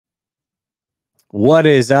What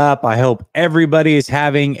is up? I hope everybody is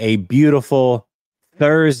having a beautiful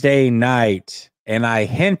Thursday night. And I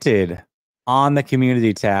hinted on the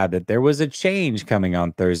community tab that there was a change coming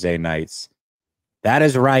on Thursday nights. That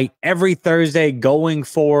is right. Every Thursday going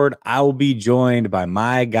forward, I will be joined by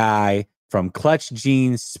my guy from Clutch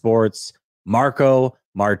Jeans Sports, Marco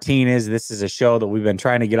Martinez. This is a show that we've been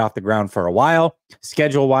trying to get off the ground for a while.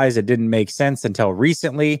 Schedule-wise, it didn't make sense until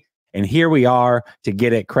recently. And here we are to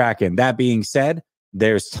get it cracking. That being said,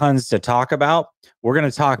 there's tons to talk about. We're going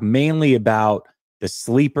to talk mainly about the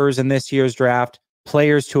sleepers in this year's draft,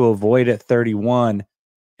 players to avoid at 31.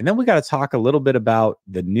 And then we got to talk a little bit about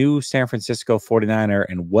the new San Francisco 49er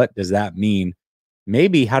and what does that mean?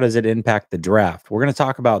 Maybe how does it impact the draft? We're going to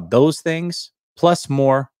talk about those things plus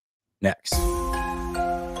more next.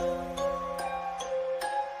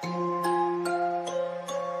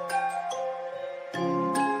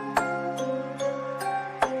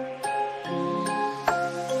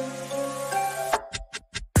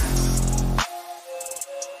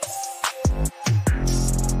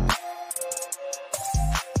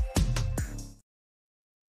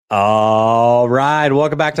 All right,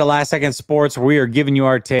 welcome back to Last Second Sports. We are giving you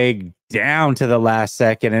our take down to the last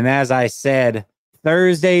second. And as I said,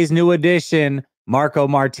 Thursday's new edition, Marco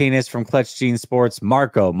Martinez from Clutch Jeans Sports.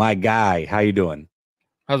 Marco, my guy, how you doing?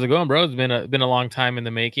 How's it going, bro? It's been a long time in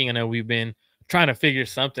the making. I know we've been trying to figure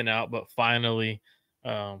something out, but finally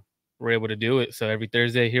we're able to do it. So every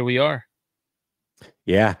Thursday, here we are.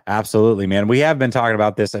 Yeah, absolutely, man. We have been talking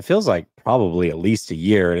about this. It feels like probably at least a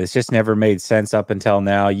year. It's just never made sense up until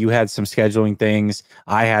now. You had some scheduling things.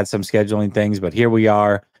 I had some scheduling things, but here we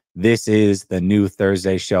are. This is the new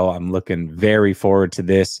Thursday show. I'm looking very forward to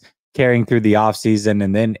this, carrying through the offseason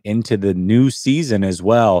and then into the new season as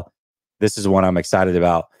well. This is one I'm excited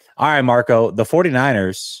about. All right, Marco, the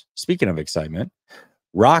 49ers, speaking of excitement,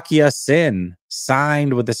 Rock Ya-Sin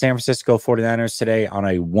signed with the San Francisco 49ers today on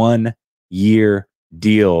a 1-year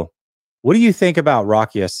deal. What do you think about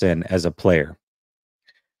Rock Ya-Sin as a player?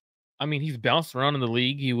 I mean, he's bounced around in the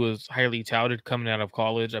league. He was highly touted coming out of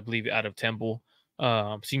college, I believe out of Temple.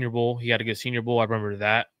 Senior Bowl. He had a good Senior Bowl. I remember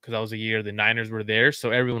that because that was the year the Niners were there.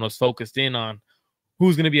 So everyone was focused in on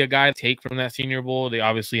who's going to be a guy to take from that Senior Bowl. They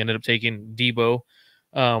obviously ended up taking Debo.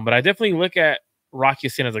 But I definitely look at Rock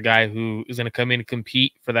Ya-Sin as a guy who is going to come in and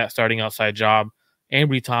compete for that starting outside job.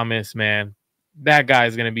 Ambry Thomas, man, that guy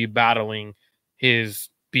is going to be battling his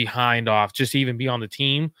behind off just to even be on the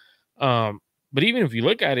team. But even if you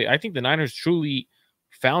look at it, I think the Niners truly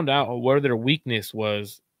found out where their weakness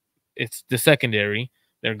was. It's the secondary.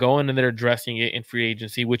 They're going and they're addressing it in free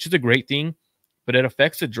agency, which is a great thing, but it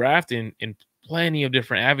affects the draft in plenty of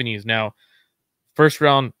different avenues. Now, first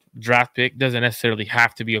round draft pick doesn't necessarily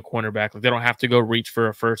have to be a cornerback. Like, they don't have to go reach for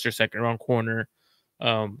a first or second round corner.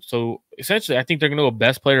 So essentially, I think they're going to go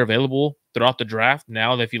best player available throughout the draft.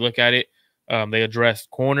 Now, if you look at it, they addressed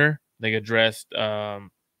corner. They addressed, I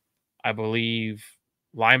believe,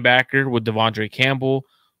 linebacker with Devondre Campbell,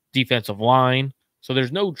 defensive line. So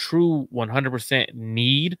there's no true 100%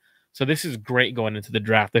 need. So this is great going into the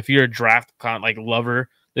draft. If you're a draft lover,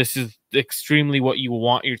 this is extremely what you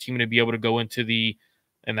want your team to be able to go into the.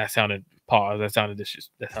 And that sounded that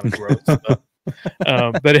sounded gross.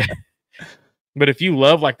 But if you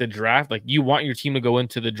love like the draft, like you want your team to go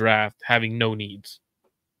into the draft having no needs.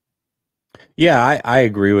 Yeah, I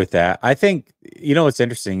agree with that. I think, what's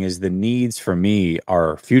interesting is the needs for me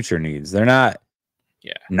are future needs. They're not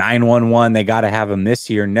 911. They got to have them this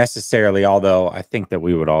year necessarily, although I think that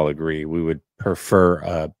we would all agree we would prefer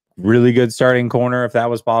a really good starting corner if that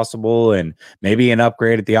was possible and maybe an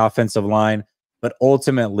upgrade at the offensive line. But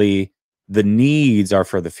ultimately, the needs are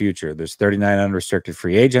for the future. There's 39 unrestricted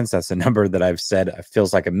free agents. That's a number that I've said it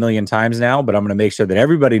feels like a million times now, but I'm going to make sure that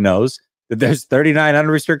everybody knows that there's 39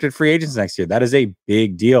 unrestricted free agents next year. That is a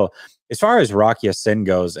big deal. As far as Rock Ya-Sin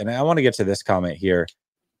goes, and I want to get to this comment here,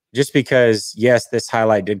 just because, yes, this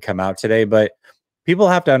highlight did come out today, but people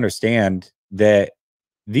have to understand that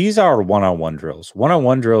these are one-on-one drills.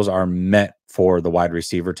 One-on-one drills are meant for the wide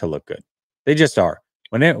receiver to look good. They just are.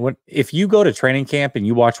 If you go to training camp and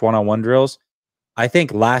you watch one-on-one drills, I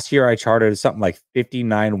think last year I charted something like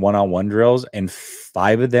 59 one-on-one drills, and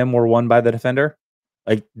 5 of them were won by the defender.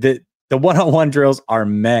 Like the one-on-one drills are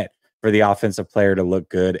meant for the offensive player to look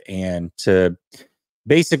good and to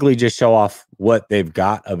basically just show off what they've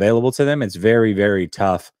got available to them. It's very, very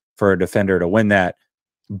tough for a defender to win that.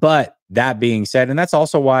 But that being said, and that's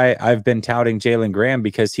also why I've been touting Jalen Graham,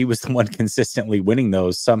 because he was the one consistently winning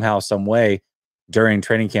those somehow, some way during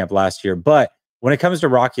training camp last year. But when it comes to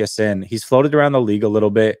Rock Ya-Sin, he's floated around the league a little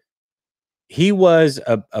bit. He was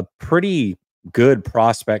a pretty good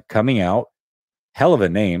prospect coming out. Hell of a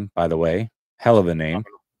name, by the way. Hell of a name.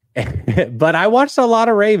 But I watched a lot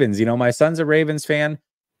of Ravens. You know, my son's a Ravens fan.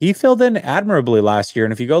 He filled in admirably last year.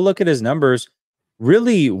 And if you go look at his numbers,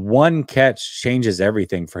 really one catch changes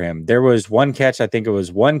everything for him. There was one catch, I think it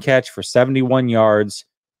was one catch for 71 yards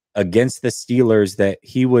against the Steelers that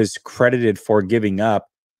he was credited for giving up.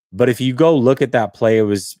 But if you go look at that play, it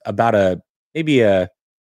was about maybe a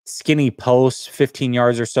skinny post, 15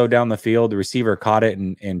 yards or so down the field. The receiver caught it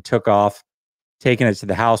and took off, taking it to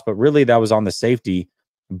the house. But really, that was on the safety.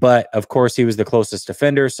 But of course, he was the closest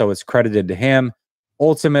defender, so it's credited to him.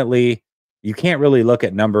 Ultimately, you can't really look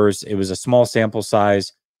at numbers. It was a small sample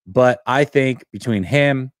size. But I think between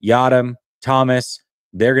him, Yadam, Thomas,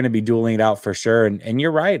 they're going to be dueling it out for sure. And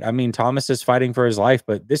you're right. I mean, Thomas is fighting for his life,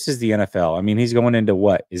 but this is the NFL. I mean, he's going into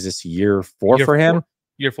what? Is this year four for him?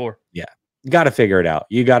 Year 4. Yeah. You got to figure it out.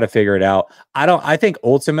 You got to figure it out. I think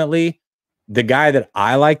ultimately the guy that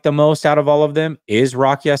I like the most out of all of them is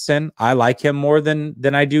Rock Ya-Sin. I like him more than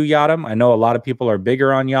I do Yadam. I know a lot of people are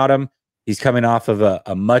bigger on Yadam. He's coming off of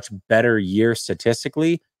a much better year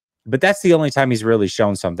statistically, but that's the only time he's really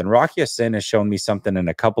shown something. Rock Ya-Sin has shown me something in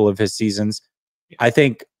a couple of his seasons. I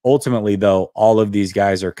think ultimately, though, all of these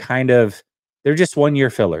guys are they're just 1-year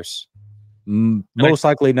fillers. Most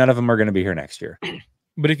likely, none of them are going to be here next year.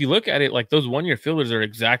 But if you look at it, like those 1-year fillers are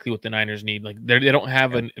exactly what the Niners need. Like they don't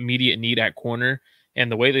have an immediate need at corner.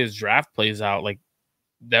 And the way this draft plays out, like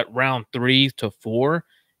that round 3 to 4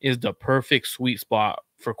 is the perfect sweet spot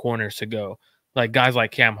for corners to go. Like guys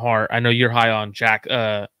like Cam Hart. I know you're high on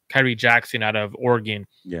Kyrie Jackson out of Oregon.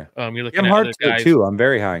 Yeah. You're looking Cam at Hart's other guys good too. I'm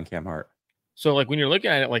very high on Cam Hart. So like when you're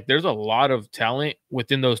looking at it, like there's a lot of talent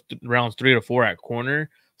within those rounds 3 to 4 at corner.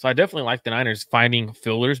 So I definitely like the Niners finding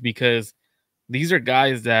fillers because these are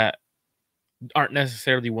guys that aren't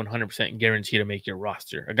necessarily 100% guaranteed to make your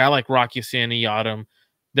roster. A guy like Rock Ya-Sin, Yadam,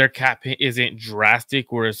 their cap hit isn't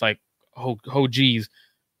drastic where it's like, oh geez,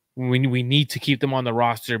 we need to keep them on the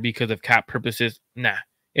roster because of cap purposes. Nah.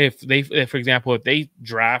 For example, if they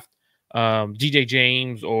draft DJ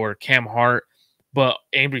James or Cam Hart, but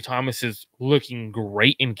Ambry Thomas is looking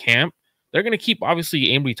great in camp, they're going to keep obviously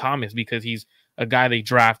Ambry Thomas because he's a guy they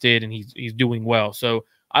drafted and he's doing well. So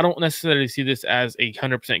I don't necessarily see this as a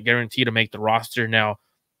 100% guarantee to make the roster. Now,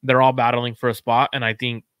 they're all battling for a spot, and I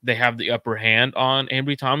think they have the upper hand on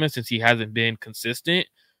Ambry Thomas since he hasn't been consistent.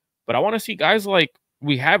 But I want to see guys like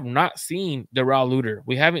we have not seen Darrell Luter.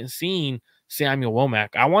 We haven't seen Samuel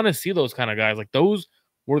Womack. I want to see those kind of guys. Like those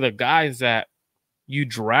were the guys that you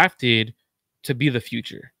drafted to be the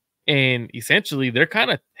future. And essentially, they're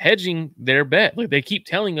kind of hedging their bet. Like they keep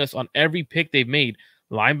telling us on every pick they've made,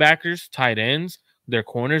 linebackers, tight ends, their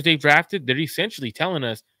corners they've drafted, they're essentially telling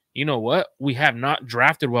us, you know what? We have not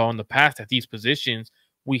drafted well in the past at these positions.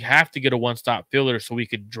 We have to get a one-stop filler so we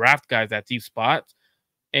could draft guys at these spots.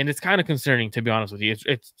 And it's kind of concerning, to be honest with you.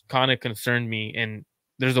 It's kind of concerned me. And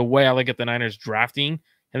there's a way I look at the Niners drafting,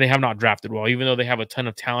 and they have not drafted well. Even though they have a ton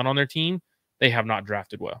of talent on their team, they have not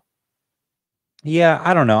drafted well. Yeah,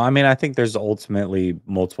 I don't know. I mean, I think there's ultimately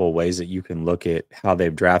multiple ways that you can look at how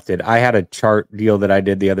they've drafted. I had a chart deal that I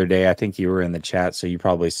did the other day. I think you were in the chat, so you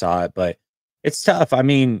probably saw it, but it's tough. I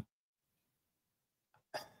mean,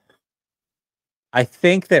 I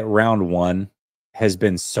think that round 1 has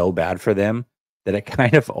been so bad for them that it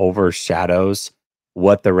kind of overshadows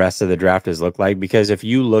what the rest of the draft has looked like. Because if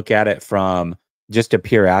you look at it from just a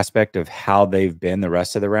pure aspect of how they've been the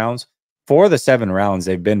rest of the rounds, 4 of the 7 rounds,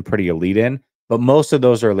 they've been pretty elite in. But most of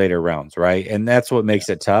those are later rounds, right? And that's what makes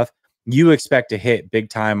it tough. You expect to hit big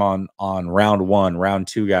time on round 1, round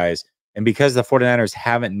 2 guys. And because the 49ers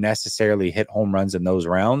haven't necessarily hit home runs in those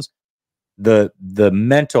rounds, the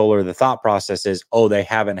mental or the thought process is, oh, they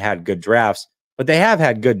haven't had good drafts. But they have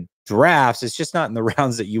had good drafts. It's just not in the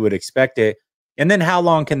rounds that you would expect it. And then how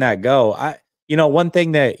long can that go? One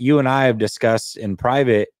thing that you and I have discussed in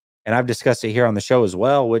private, and I've discussed it here on the show as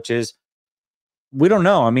well, which is, we don't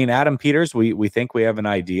know. I mean, Adam Peters, we think we have an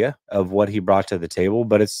idea of what he brought to the table,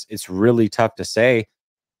 but it's really tough to say.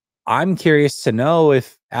 I'm curious to know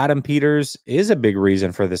if Adam Peters is a big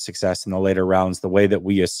reason for the success in the later rounds, the way that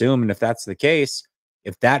we assume. And if that's the case,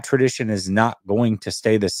 if that tradition is not going to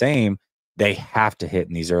stay the same, they have to hit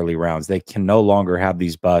in these early rounds. They can no longer have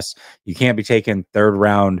these busts. You can't be taking 3rd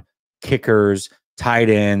round kickers, tight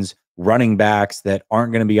ends, running backs that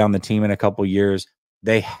aren't going to be on the team in a couple years.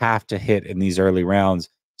 They have to hit in these early rounds,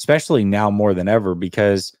 especially now more than ever,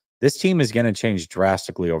 because this team is going to change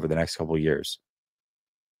drastically over the next couple of years.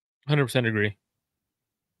 100% agree.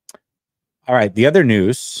 All right. The other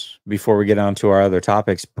news before we get on to our other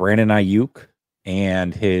topics, Brandon Ayuk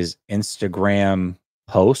and his Instagram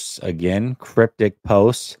posts, again, cryptic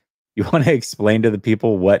posts. You want to explain to the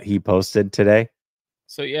people what he posted today?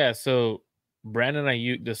 So yeah, so Brandon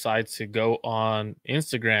Ayuk decides to go on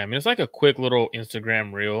Instagram. And it's like a quick little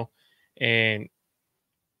Instagram reel, and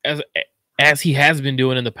as as he has been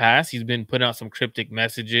doing in the past, he's been putting out some cryptic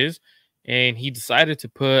messages, and he decided to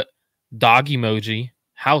put dog emoji,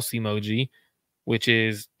 house emoji, which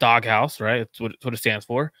is doghouse, right? That's what it stands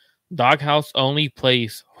for. Doghouse, only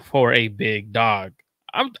place for a big dog.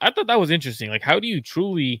 I thought that was interesting. Like, how do you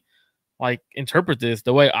truly like interpret this?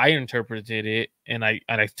 The way I interpreted it, and I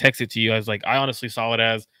texted to you, I was like, I honestly saw it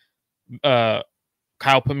as uh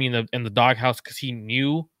Kyle put me in the doghouse because he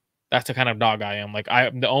knew that's the kind of dog I am. Like,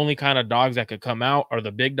 the only kind of dogs that could come out are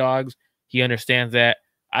the big dogs. He understands that.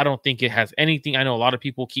 I don't think it has anything. I know a lot of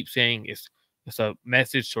people keep saying it's a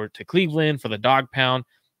message to Cleveland for the dog pound.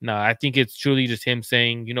 No, I think it's truly just him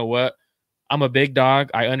saying, you know what? I'm a big dog.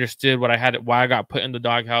 I understood why I got put in the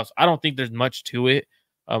doghouse. I don't think there's much to it.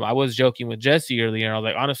 I was joking with Jessie earlier, and I was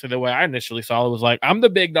like, honestly, the way I initially saw it was like, I'm the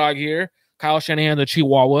big dog here. Kyle Shanahan, the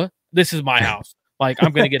Chihuahua. This is my house. Like,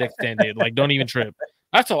 I'm gonna get extended. Like, don't even trip.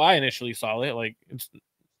 That's how I initially saw it. Like,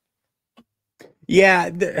 yeah,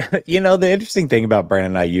 the interesting thing about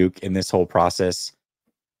Brandon Ayuk in this whole process,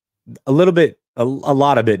 a lot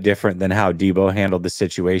of it different than how Debo handled the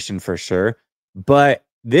situation for sure. But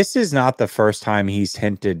this is not the first time he's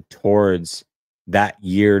hinted towards that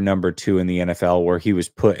year number 2 in the NFL where he was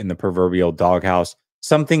put in the proverbial doghouse.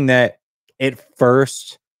 Something that at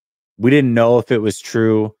first we didn't know if it was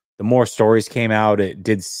true. The more stories came out, it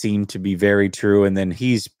did seem to be very true. And then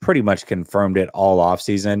he's pretty much confirmed it all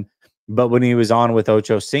offseason. But when he was on with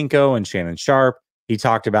Ocho Cinco and Shannon Sharp, he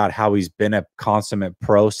talked about how he's been a consummate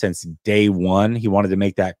pro since day one. He wanted to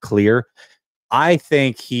make that clear. I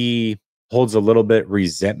think he holds a little bit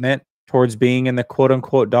resentment towards being in the quote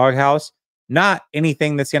unquote doghouse. Not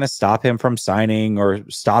anything that's going to stop him from signing or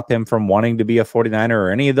stop him from wanting to be a 49er or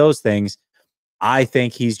any of those things. I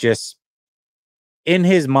think he's just, in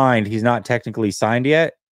his mind, he's not technically signed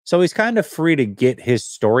yet. So he's kind of free to get his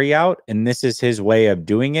story out. And this is his way of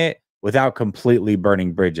doing it without completely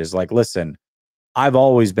burning bridges. Like, listen, I've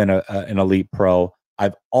always been an elite pro.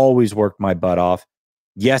 I've always worked my butt off.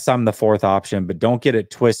 Yes, I'm the 4th option, but don't get it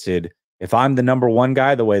twisted. If I'm the number 1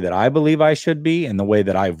 guy, the way that I believe I should be and the way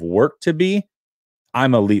that I've worked to be,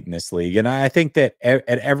 I'm elite in this league. And I think that at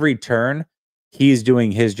every turn, he's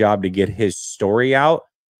doing his job to get his story out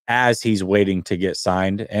as he's waiting to get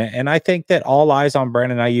signed. And I think that all eyes on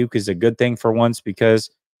Brandon Ayuk is a good thing for once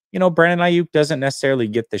because, Brandon Ayuk doesn't necessarily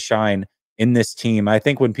get the shine in this team. I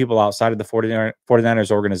think when people outside of the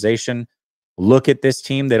 49ers organization look at this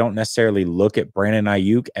team, they don't necessarily look at Brandon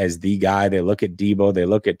Ayuk as the guy. They look at Debo, they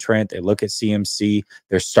look at Trent, they look at CMC.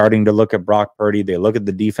 They're starting to look at Brock Purdy. They look at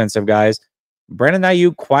the defensive guys. Brandon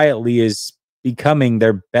Ayuk quietly is becoming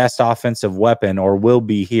their best offensive weapon, or will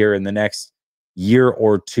be here in the next year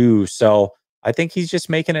or two. So I think he's just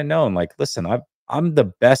making it known, like, listen, I'm the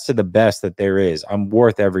best of the best that there is. I'm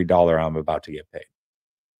worth every dollar I'm about to get paid.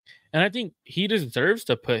 And I think he deserves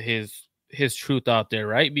to put his truth out there,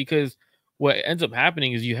 right? Because what ends up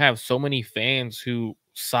happening is you have so many fans who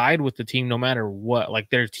side with the team no matter what, like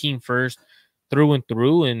their team first through and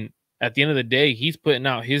through. And at the end of the day, he's putting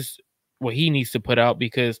out what he needs to put out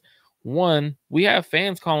because, one, we have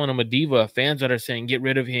fans calling him a diva, fans that are saying get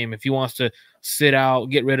rid of him. If he wants to sit out,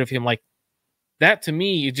 get rid of him. Like, that to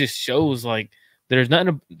me, it just shows like there's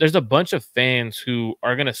a bunch of fans who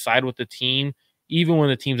are going to side with the team even when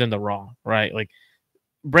the team's in the wrong, right? Like,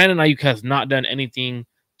 Brandon Ayuk has not done anything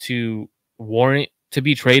to warrant to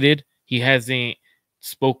be traded. He hasn't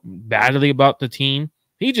spoke badly about the team.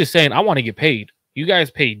 He's just saying, I want to get paid. You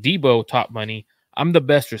guys pay Debo top money. I'm the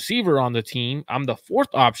best receiver on the team. I'm the 4th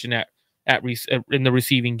option in the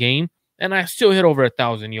receiving game, and I still hit over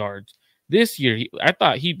 1,000 yards. This year, I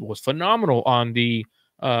thought he was phenomenal on the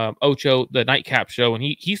Ocho, the nightcap show, and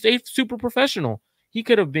he stayed super professional. He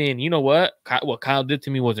could have been, you know what Kyle did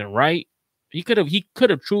to me wasn't right. He could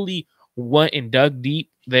have truly went and dug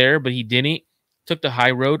deep there, but he didn't. Took the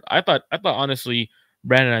high road. I thought honestly,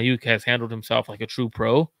 Brandon Ayuk has handled himself like a true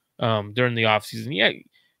pro during the offseason. Yeah,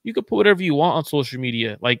 you could put whatever you want on social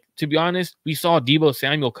media. Like, to be honest, we saw Deebo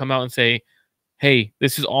Samuel come out and say, hey,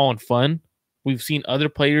 this is all in fun. We've seen other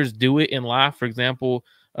players do it and laugh. For example,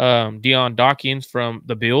 Deion Dawkins from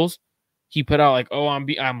the Bills, he put out like, oh, I'm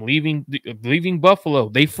leaving Buffalo.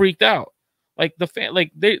 They freaked out. Like, the fan,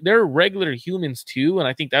 like they're regular humans too, and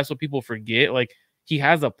I think that's what people forget. Like, he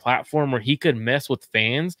has a platform where he could mess with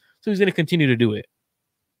fans, so he's going to continue to do it.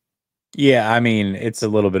 Yeah, I mean, it's a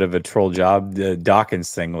little bit of a troll job. The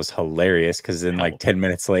Dawkins thing was hilarious because then, like 10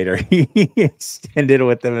 minutes later, he extended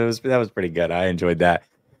with them. That was pretty good. I enjoyed that.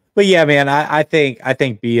 But yeah, man, I think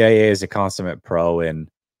BAA is a consummate pro, and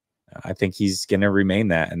I think he's going to remain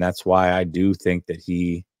that. And that's why I do think that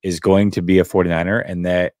he is going to be a 49er and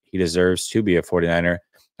that he deserves to be a 49er.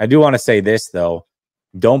 I do want to say this, though.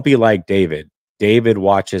 Don't be like David. David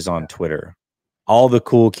watches on Twitter. All the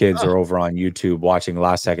cool kids are over on YouTube watching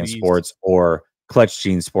Last Second Sports or Clutch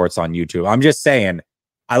Gene Sports on YouTube. I'm just saying,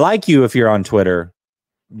 I like you if you're on Twitter.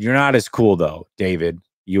 You're not as cool, though, David,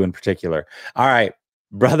 you in particular. All right.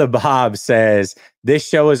 Brother Bob says, this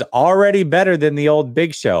show is already better than the old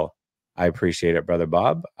Big Show. I appreciate it, Brother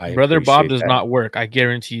Bob. Brother Bob does not work. I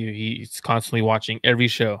guarantee you he's constantly watching every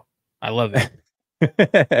show. I love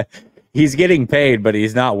it. He's getting paid, but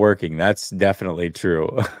he's not working. That's definitely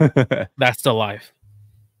true. That's the life.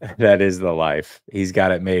 That is the life. He's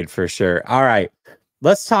got it made for sure. All right.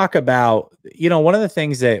 Let's talk about, one of the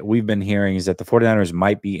things that we've been hearing is that the 49ers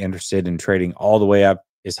might be interested in trading all the way up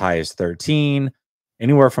as high as 13,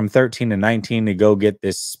 anywhere from 13 to 19 to go get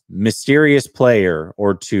this mysterious player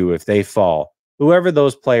or two if they fall. Whoever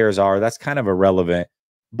those players are, that's kind of irrelevant.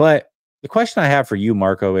 But the question I have for you,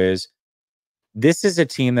 Marco, is this is a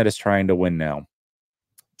team that is trying to win now.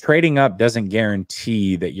 Trading up doesn't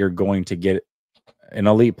guarantee that you're going to get an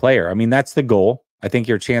elite player. I mean, that's the goal. I think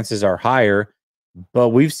your chances are higher, but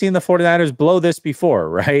we've seen the 49ers blow this before,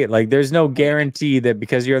 right? Like there's no guarantee that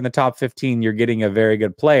because you're in the top 15, you're getting a very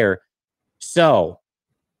good player. So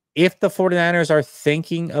if the 49ers are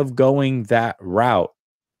thinking of going that route,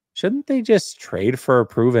 shouldn't they just trade for a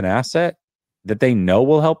proven asset that they know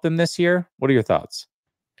will help them this year? What are your thoughts?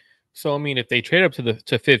 So, I mean, if they trade up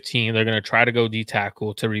to 15, they're going to try to go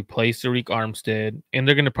D-tackle to replace Tariq Armstead, and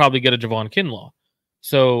they're going to probably get a Javon Kinlaw.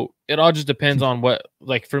 So it all just depends on what,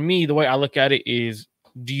 like for me, the way I look at it is,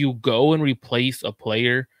 do you go and replace a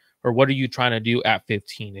player, or what are you trying to do at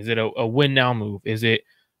 15? Is it a win now move? Is it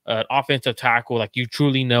an offensive tackle? Like you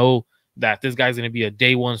truly know that this guy's going to be a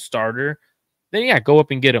day one starter, then yeah, go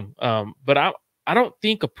up and get him. But I don't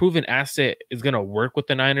think a proven asset is going to work with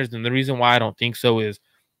the Niners. And the reason why I don't think so is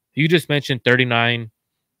you just mentioned 39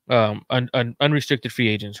 unrestricted free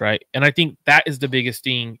agents, right? And I think that is the biggest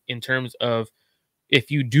thing in terms of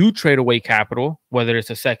if you do trade away capital, whether it's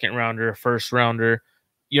a second rounder, a first rounder,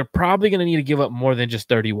 you're probably going to need to give up more than just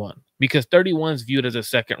 31 because 31 is viewed as a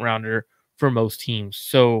second rounder for most teams.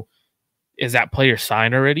 So is that player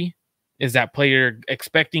signed already? Is that player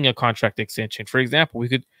expecting a contract extension? For example,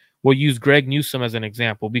 we'll use Greg Newsome as an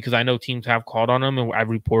example because I know teams have called on him and I've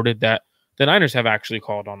reported that the Niners have actually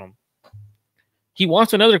called on him. He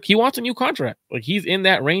wants a new contract. Like he's in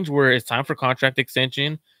that range where it's time for contract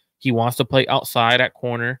extension. He wants to play outside at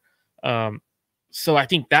corner. So I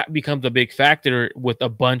think that becomes a big factor with a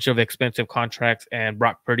bunch of expensive contracts and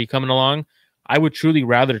Brock Purdy coming along. I would truly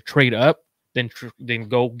rather trade up than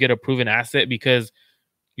go get a proven asset because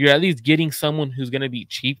you're at least getting someone who's going to be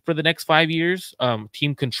cheap for the next 5 years,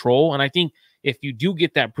 team control. And I think if you do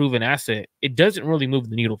get that proven asset, it doesn't really move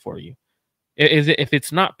the needle for you. If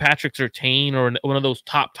it's not Patrick Surtain or one of those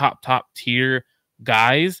top tier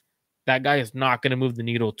guys, that guy is not going to move the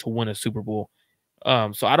needle to win a Super Bowl.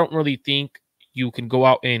 So I don't really think you can go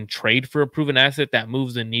out and trade for a proven asset that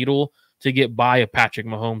moves the needle to get by a Patrick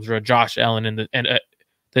Mahomes or a Josh Allen in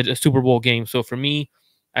the Super Bowl game. So for me,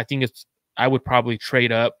 I think I would probably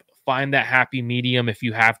trade up, find that happy medium if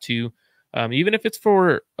you have to, even if it's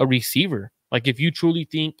for a receiver. Like if you truly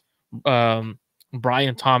think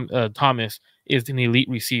Brian Thomas is an elite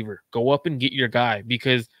receiver, go up and get your guy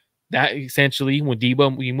because that essentially when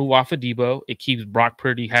you move off of Debo, it keeps Brock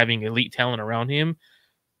Purdy having elite talent around him.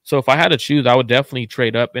 So if I had to choose, I would definitely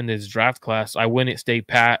trade up in this draft class. I wouldn't stay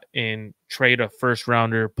pat and trade a first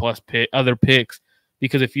rounder plus other picks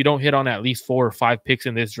because if you don't hit on at least 4 or 5 picks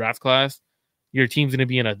in this draft class, your team's going to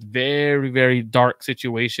be in a very, very dark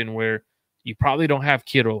situation where you probably don't have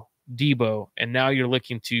Kittle, Debo, and now you're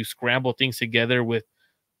looking to scramble things together with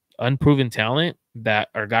unproven talent that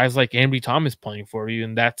are guys like Ambry Thomas playing for you,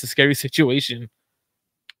 and that's a scary situation.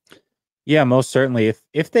 Yeah, most certainly.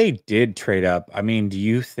 If they did trade up, I mean, do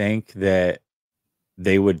you think that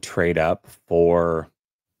they would trade up for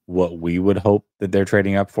what we would hope that they're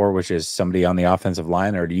trading up for, which is somebody on the offensive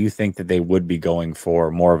line, or do you think that they would be going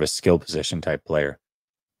for more of a skill position type player?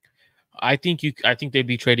 I think they'd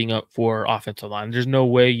be trading up for offensive line. There's no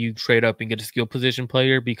way you trade up and get a skill position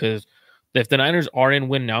player because if the Niners are in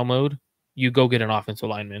win now mode, you go get an offensive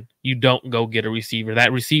lineman. You don't go get a receiver.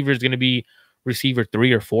 That receiver is going to be receiver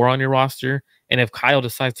 3 or 4 on your roster. And if Kyle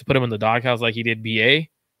decides to put him in the doghouse like he did BA,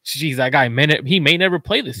 geez, that guy he may never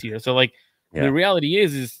play this year. So like the reality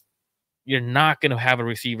is you're not going to have a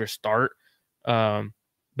receiver start. But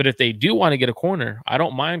if they do want to get a corner, I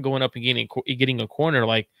don't mind going up and getting a corner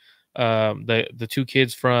like The two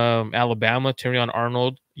kids from Alabama, Terrion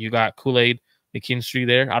Arnold. You got Kool-Aid McKinstry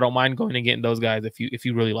there. I don't mind going and getting those guys if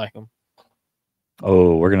you really like them.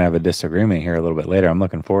 Oh, we're gonna have a disagreement here a little bit later. I'm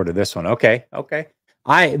looking forward to this one. Okay.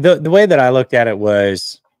 The way that I looked at it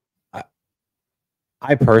was,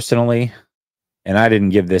 I personally, and I didn't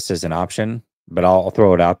give this as an option, but I'll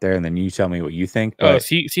throw it out there and then you tell me what you think. But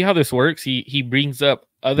see how this works? He brings up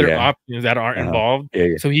other options that aren't involved,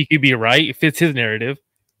 so he could be right. It fits his narrative.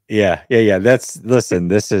 Yeah. Listen,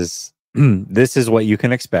 this is this is what you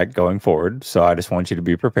can expect going forward. So I just want you to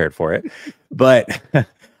be prepared for it. But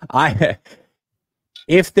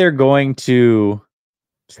if they're going to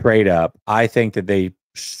trade up, I think that they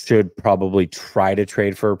should probably try to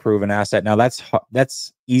trade for a proven asset. Now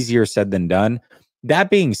that's easier said than done. That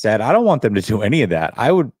being said, I don't want them to do any of that.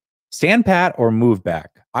 I would stand pat or move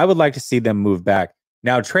back. I would like to see them move back.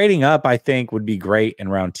 Now, trading up, I think, would be great in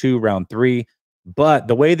round 2, round 3. But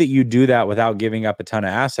the way that you do that without giving up a ton of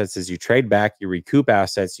assets is you trade back, you recoup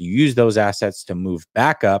assets, you use those assets to move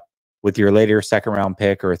back up with your later second round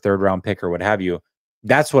pick or a third round pick or what have you.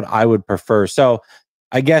 That's what I would prefer. So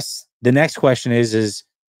I guess the next question is,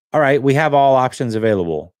 all right, we have all options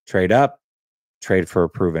available. Trade up, trade for a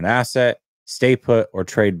proven asset, stay put, or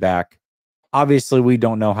trade back. Obviously, we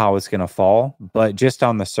don't know how it's going to fall, but just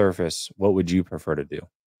on the surface, what would you prefer to do?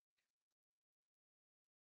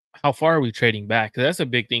 How far are we trading back? That's a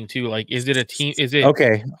big thing too. Like, is it a team? Is it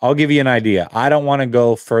okay? I'll give you an idea. I don't want to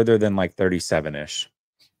go further than like 37-ish.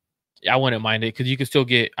 I wouldn't mind it because you could still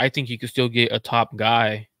get. I think you could still get a top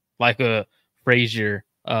guy like a Frazier.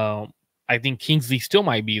 I think Kingsley still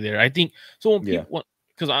might be there. I think so. When people,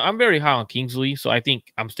 because I'm very high on Kingsley, so I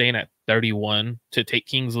think I'm staying at 31 to take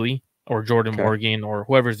Kingsley or Jordan Morgan or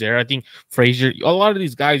whoever's there. I think Frazier. A lot of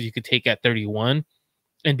these guys you could take at 31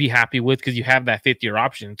 and be happy with because you have that 5th-year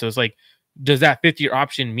option. So it's like, does that 5th-year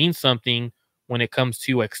option mean something when it comes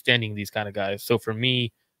to extending these kind of guys? So for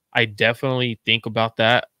me, I definitely think about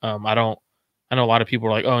that. I know a lot of people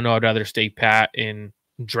are like, oh no, I'd rather stay pat and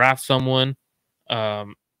draft someone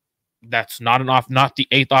that's not the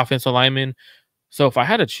 8th offensive lineman. So if I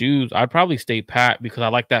had to choose, I'd probably stay pat because I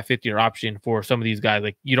like that 5th-year option for some of these guys.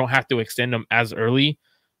 Like, you don't have to extend them as early.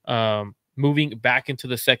 Moving back into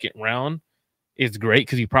the 2nd round is great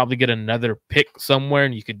because you probably get another pick somewhere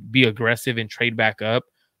and you could be aggressive and trade back up.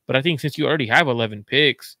 But I think since you already have 11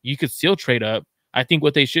 picks, you could still trade up. I think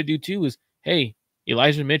what they should do too is, hey,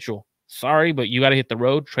 Elijah Mitchell, sorry, but you got to hit the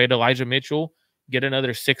road, trade Elijah Mitchell, get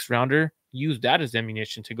another 6th rounder, use that as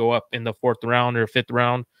ammunition to go up in the 4th round or 5th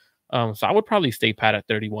round. So I would probably stay pat at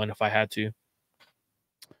 31 if I had to.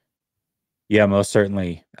 Yeah, most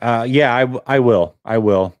certainly. Yeah, I will.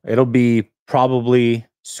 It'll be probably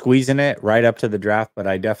squeezing it right up to the draft, but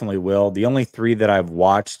I definitely will. The only 3 that I've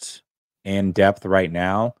watched in depth right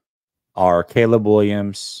now are Caleb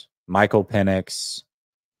Williams, Michael Penix,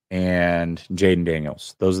 and Jaden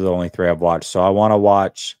Daniels. Those are the only 3 I've watched. So I want to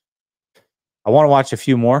watch a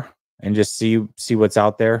few more and just see what's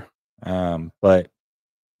out there. But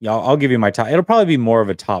yeah, I'll give you my top. It'll probably be more of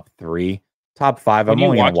a top 3, top 5. I'm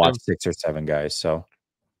only going to watch 6 or 7 guys. So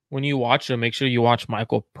when you watch them, make sure you watch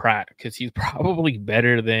Michael Pratt because he's probably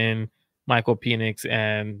better than Michael Penix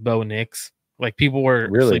and Bo Nix. Like, people were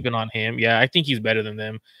sleeping on him. Yeah, I think he's better than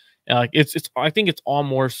them. And like, I think it's all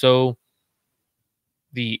more so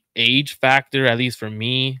the age factor, at least for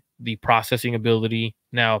me, the processing ability.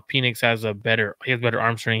 Now, Penix has better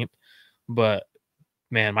arm strength, but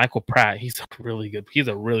man, Michael Pratt, he's a really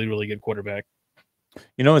good quarterback.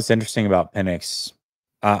 You know what's interesting about Penix?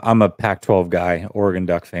 I'm a Pac-12 guy, Oregon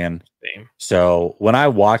Duck fan. Same. So when I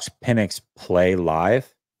watched Penix play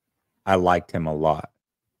live, I liked him a lot.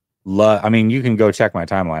 I mean, you can go check my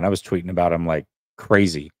timeline. I was tweeting about him like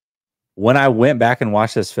crazy. When I went back and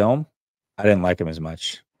watched this film, I didn't like him as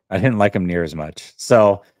much. I didn't like him near as much.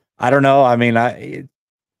 So I don't know. I mean, I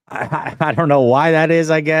don't know why that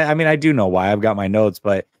is. I guess. I mean, I do know why. I've got my notes,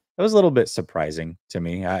 but it was a little bit surprising to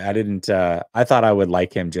me. I didn't. I thought I would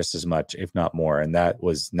like him just as much, if not more, and that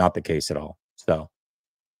was not the case at all. So,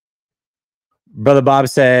 Brother Bob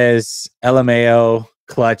says, LMAO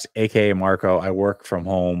clutch, aka Marco. I work from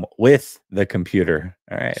home with the computer.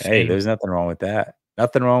 All right. Same. Hey, there's nothing wrong with that.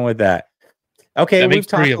 Nothing wrong with that. Okay, we've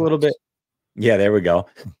talked a little bit. Yeah, there we go.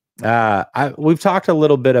 We've talked a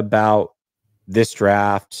little bit about this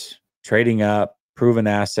draft, trading up, proven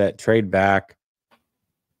asset, trade back.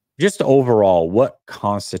 Just overall, what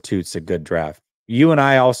constitutes a good draft? You and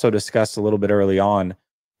I also discussed a little bit early on,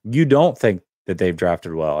 you don't think that they've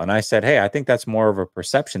drafted well. And I said, hey, I think that's more of a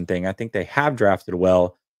perception thing. I think they have drafted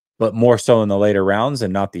well, but more so in the later rounds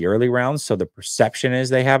and not the early rounds. So the perception is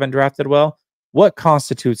they haven't drafted well. what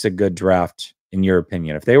constitutes a good draft in your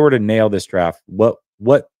opinion? If they were to nail this draft, what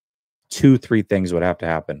 2-3 things would have to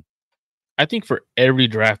happen? I think for every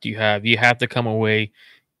draft you have to come away.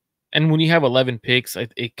 And when you have 11 picks,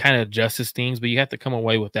 it kind of adjusts things, but you have to come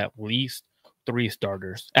away with at least 3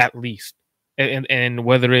 starters, at least. And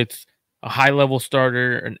whether it's a high level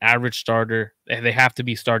starter, an average starter, they have to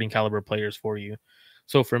be starting caliber players for you.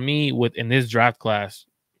 So for me, in this draft class,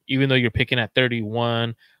 even though you're picking at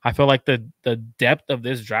 31, I feel like the depth of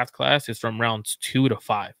this draft class is from rounds 2 to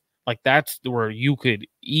 5. Like that's where you could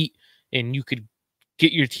eat and you could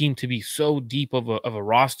get your team to be so deep of a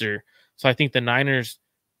roster. So I think the Niners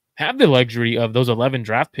have the luxury of those 11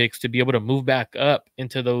 draft picks to be able to move back up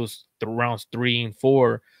into those rounds 3 and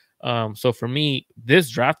 4. So for me, this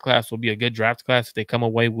draft class will be a good draft class if they come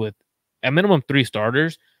away with at minimum 3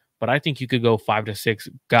 starters, but I think you could go 5 to 6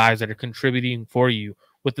 guys that are contributing for you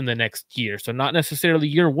within the next year. So not necessarily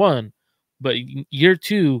year 1, but year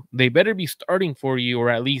 2, they better be starting for you or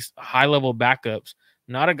at least high level backups.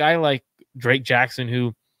 Not a guy like Drake Jackson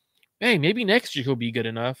who, hey, maybe next year he'll be good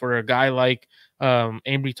enough, or a guy like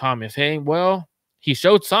Ambry Thomas. Hey, well, he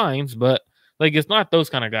showed signs, but like it's not those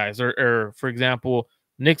kind of guys. Or for example,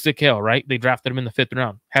 Nick Zakel, right? They drafted him in the 5th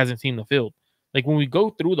round, hasn't seen the field. Like when we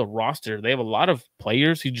go through the roster, they have a lot of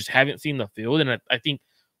players who just haven't seen the field, and I think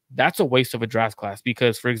that's a waste of a draft class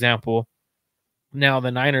because, for example, now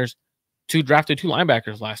the Niners drafted 2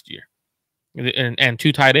 linebackers last year and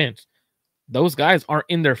 2 tight ends. Those guys aren't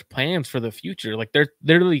in their plans for the future. Like they're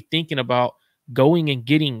literally thinking about going and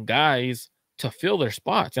getting guys to fill their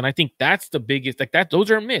spots. And I think that's the biggest, like that,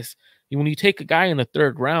 those are a miss. When you take a guy in the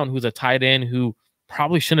 3rd round who's a tight end who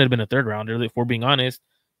probably shouldn't have been a 3rd rounder, if we're being honest,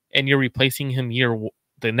 and you're replacing him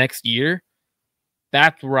the next year,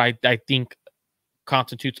 that's where I think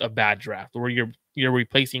constitutes a bad draft, where you're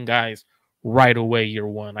replacing guys right away year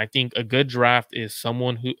 1. I think a good draft is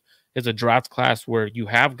someone who is a draft class where you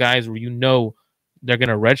have guys where you know they're going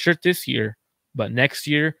to redshirt this year, but next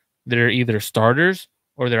year they're either starters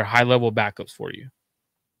or they're high-level backups for you.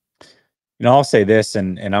 You know, I'll say this,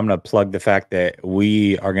 and I'm going to plug the fact that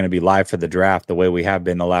we are going to be live for the draft the way we have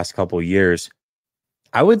been the last couple of years.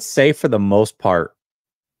 I would say for the most part,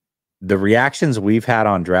 the reactions we've had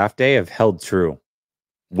on draft day have held true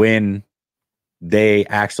when they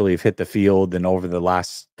actually have hit the field and over the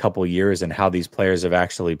last couple of years and how these players have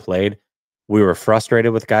actually played. We were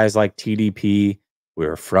frustrated with guys like TDP. We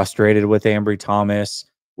were frustrated with Ambry Thomas.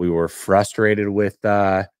 We were frustrated with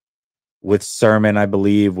Sermon, I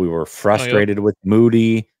believe. We were frustrated with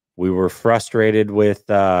Moody. We were frustrated with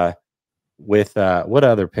what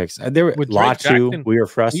other picks? There were Latu. We were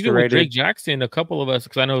frustrated. Even with Drake Jackson, a couple of us,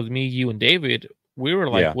 because I know it was me, you, and David, we were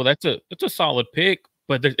like, well, that's a solid pick,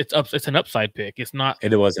 but it's an upside pick. It's not.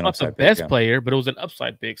 It was an upside pick. The best player, but it was an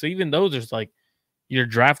upside pick. So even those, there's like you're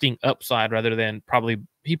drafting upside rather than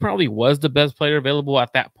he probably was the best player available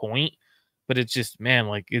at that point. But it's just, man,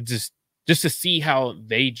 like it's just to see how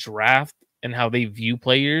they draft and how they view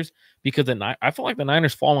players, because I feel like the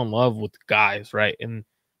Niners fall in love with guys, right? And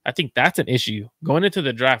I think that's an issue going into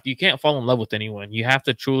the draft. You can't fall in love with anyone. You have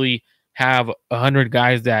to truly have 100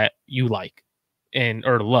 guys that you like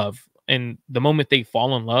or love. And the moment they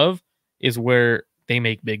fall in love is where they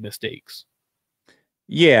make big mistakes.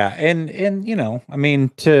 Yeah, and you know, I mean,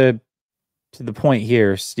 to the point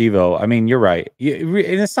here, Steve-O, I mean, you're right. And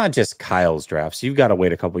it's not just Kyle's drafts. You've got to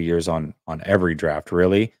wait a couple years on every draft,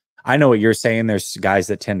 really. I know what you're saying. There's guys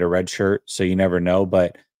that tend to redshirt, so you never know.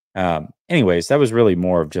 But anyways, that was really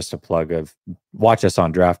more of just a plug of watch us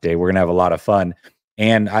on draft day. We're going to have a lot of fun.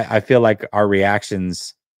 And I feel like our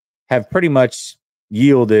reactions have pretty much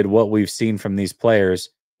yielded what we've seen from these players.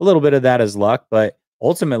 A little bit of that is luck, but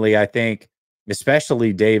ultimately, I think,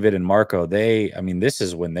 especially David and Marco, this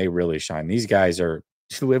is when they really shine. These guys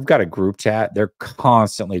we've got a group chat. They're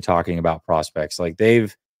constantly talking about prospects. Like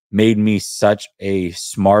they've made me such a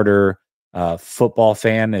smarter football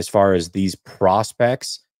fan as far as these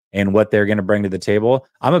prospects and what they're going to bring to the table.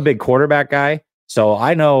 I'm a big quarterback guy,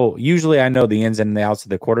 so usually I know the ins and the outs of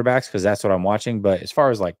the quarterbacks because that's what I'm watching. But as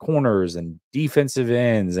far as like corners and defensive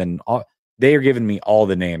ends and all, they are giving me all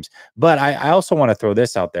the names. But I also want to throw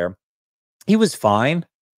this out there. He was fine.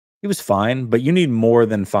 But you need more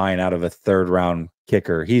than fine out of a 3rd round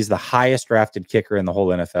kicker. He's the highest drafted kicker in the whole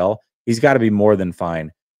NFL. He's got to be more than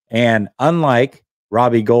fine. And unlike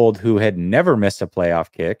Robbie Gould, who had never missed a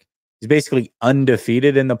playoff kick, he's basically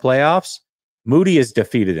undefeated in the playoffs. Moody is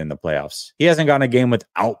defeated in the playoffs. He hasn't gotten a game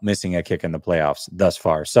without missing a kick in the playoffs thus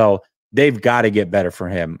far. So they've got to get better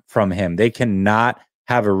from him. They cannot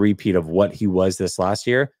have a repeat of what he was this last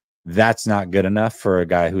year. That's not good enough for a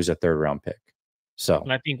guy who's a 3rd round pick. So,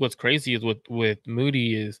 and I think what's crazy is with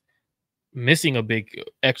Moody is missing a big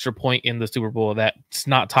extra point in the Super Bowl that's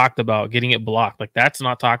not talked about, getting it blocked. Like, that's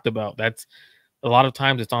not talked about. That's a lot of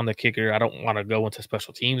times it's on the kicker. I don't want to go into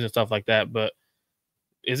special teams and stuff like that, but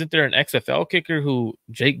isn't there an XFL kicker who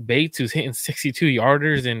Jake Bates, who's hitting 62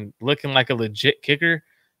 yarders and looking like a legit kicker?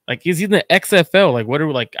 Like, is he in the XFL? Like, what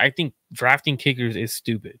are like? I think drafting kickers is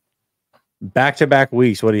stupid. back-to-back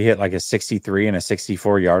weeks, what he hit, like a 63 and a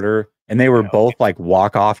 64 yarder, and they were both like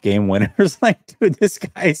walk-off game winners. Like, dude,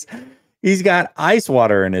 he's got ice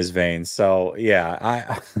water in his veins. So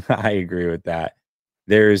yeah, I agree with that.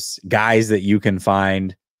 There's guys that you can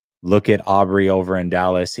find. Look at Aubrey over in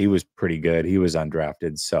Dallas. He was pretty good. He was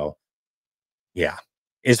undrafted. So yeah.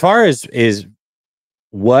 As far as is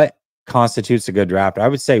what constitutes a good draft, I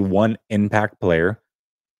would say one impact player.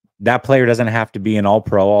 That player doesn't have to be an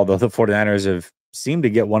all-pro, although the 49ers have seemed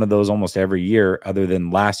to get one of those almost every year other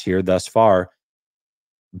than last year thus far.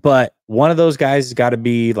 But one of those guys has got to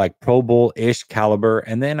be like Pro Bowl-ish caliber.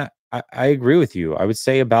 And then I agree with you. I would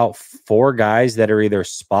say about 4 guys that are either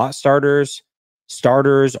spot starters,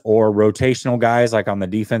 or rotational guys like on the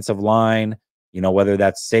defensive line, whether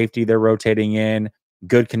that's safety they're rotating in,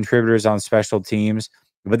 good contributors on special teams.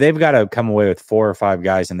 But they've got to come away with 4 or 5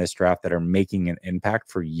 guys in this draft that are making an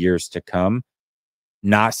impact for years to come,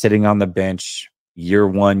 not sitting on the bench year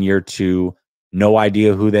 1, year 2, no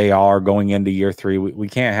idea who they are going into year 3. We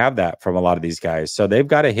can't have that from a lot of these guys. So they've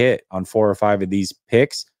got to hit on 4 or 5 of these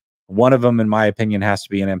picks. One of them, in my opinion, has to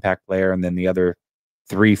be an impact player, and then the other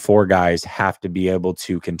 3, 4 guys have to be able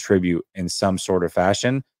to contribute in some sort of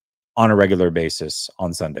fashion on a regular basis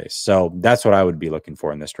on Sundays. So that's what I would be looking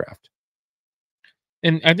for in this draft.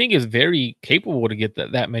 And I think it's very capable to get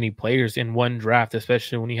that many players in one draft,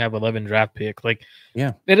 especially when you have 11 draft picks. Like,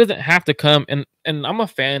 yeah, it doesn't have to come. And I'm a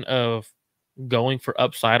fan of going for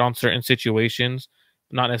upside on certain situations,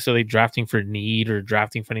 not necessarily drafting for need or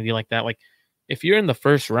drafting for anything like that. Like, if you're in the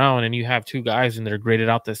first round and you have 2 guys and they're graded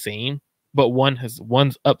out the same, but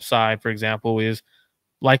one's upside, for example, is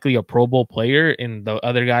likely a Pro Bowl player, and the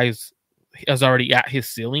other guy's is already at his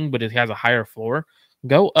ceiling, but it has a higher floor.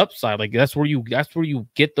 Go upside. Like, that's where you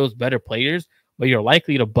get those better players, but you're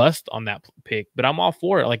likely to bust on that pick. But I'm all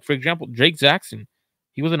for it. Like, for example, Drake Jackson,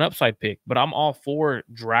 he was an upside pick, but I'm all for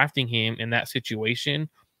drafting him in that situation.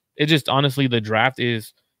 It just, honestly, the draft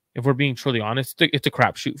is, if we're being truly honest, it's a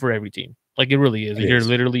crapshoot for every team. Like, it really is. You're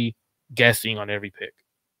literally guessing on every pick.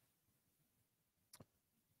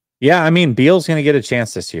 Yeah, I mean, Beal's going to get a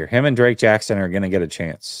chance this year. Him and Drake Jackson are going to get a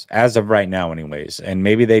chance as of right now anyways. And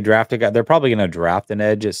maybe they draft a guy. They're probably going to draft an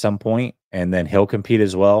edge at some point, and then he'll compete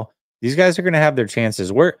as well. These guys are going to have their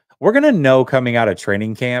chances. We're going to know coming out of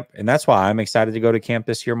training camp, and that's why I'm excited to go to camp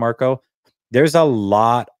this year, Marco. There's a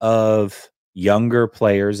lot of younger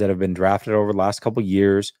players that have been drafted over the last couple of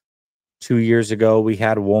years. 2 years ago, we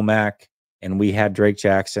had Womack, and we had Drake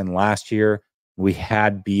Jackson. Last year, we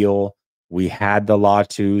had Beal. We had the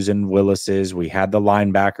Latus and Willises. We had the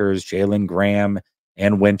linebackers, Jalen Graham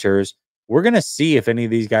and Winters. We're going to see if any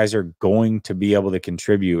of these guys are going to be able to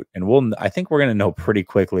contribute. And I think we're going to know pretty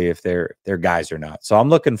quickly if they're guys or not. So I'm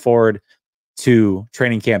looking forward to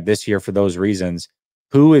training camp this year for those reasons.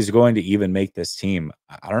 Who is going to even make this team?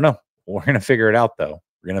 I don't know. We're going to figure it out, though.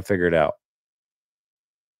 We're going to figure it out.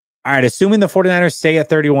 All right. Assuming the 49ers stay at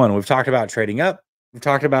 31, we've talked about trading up. We've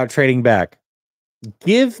talked about trading back.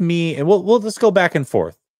 Give me, and we'll just go back and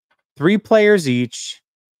forth. 3 players each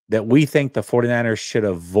that we think the 49ers should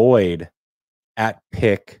avoid at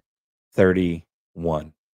pick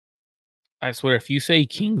 31. I swear, if you say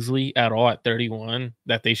Kingsley at all at 31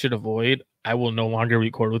 that they should avoid, I will no longer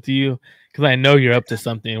record with you, because I know you're up to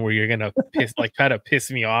something where you're gonna try to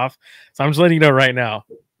piss me off. So I'm just letting you know right now.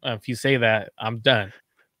 If you say that, I'm done.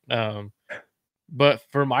 But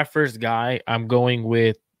for my first guy, I'm going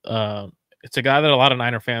with it's a guy that a lot of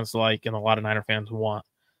Niner fans like and a lot of Niner fans want.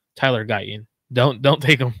 Tyler Guyton. Don't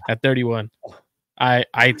take him at 31.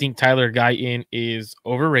 I think Tyler Guyton is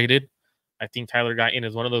overrated. I think Tyler Guyton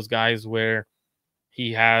is one of those guys where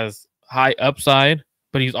he has high upside,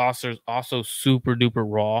 but he's also super duper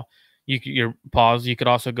raw. You could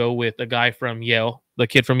also go with a guy from Yale, the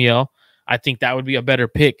kid from Yale. I think that would be a better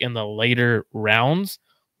pick in the later rounds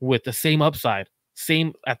with the same upside,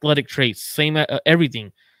 same athletic traits, same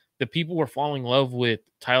everything. The people were falling in love with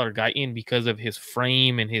Tyler Guyton because of his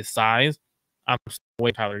frame and his size. I'm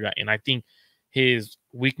way Tyler Guyton. I think his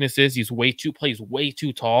weaknesses, he's plays way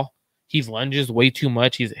too tall. He lunges way too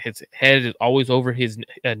much. His head is always over his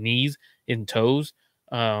knees and toes.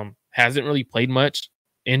 Hasn't really played much.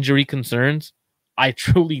 Injury concerns. I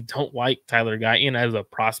truly don't like Tyler Guyton as a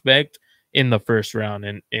prospect in the first round.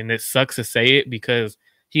 And it sucks to say it because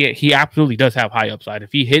he absolutely does have high upside.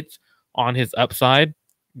 If he hits on his upside,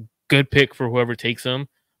 good pick for whoever takes him,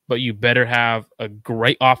 but you better have a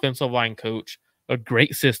great offensive line coach, a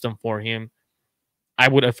great system for him. I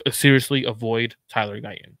would have seriously avoid Tyler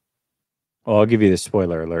Guyton. Well, I'll give you the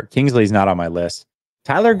spoiler alert. Kingsley's not on my list.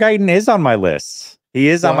 Tyler Guyton is on my list. He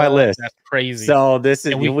is on my list. That's crazy. So this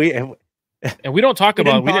is and we don't talk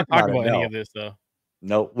about we didn't talk about any no. of this though.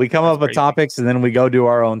 No, we come up with topics and then we go do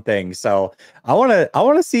our own thing. So I want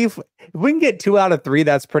to see if we can get 2 out of 3.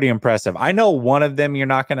 That's pretty impressive. I know one of them you're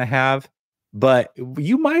not going to have, but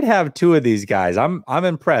you might have 2 of these guys. I'm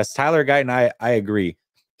impressed. Tyler Guyton, I agree.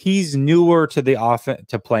 He's newer to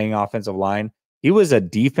to playing offensive line. He was a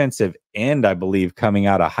defensive end, I believe, coming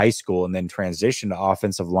out of high school and then transitioned to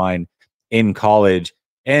offensive line in college.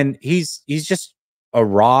 And he's just a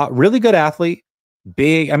raw, really good athlete.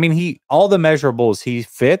 Big. I mean, all the measurables he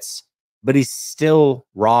fits, but he's still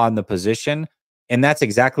raw in the position. And that's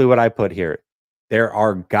exactly what I put here. There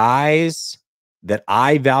are guys that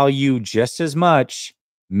I value just as much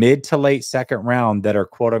mid to late second round that are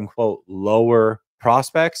quote unquote lower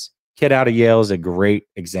prospects. Kid out of Yale is a great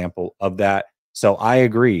example of that. So I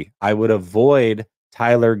agree. I would avoid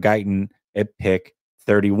Tyler Guyton at pick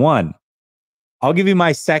 31. I'll give you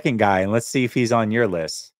my second guy and let's see if he's on your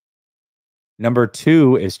list. Number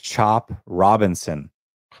 2 is Chop Robinson.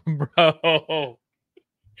 Bro.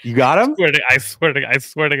 You got him? I swear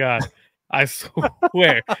to God. I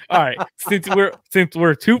swear. All right. Since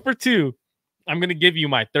we're 2 for 2, I'm gonna give you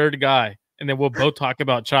my third guy, and then we'll both talk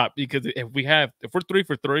about Chop because if we're 3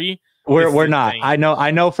 for 3, we're not.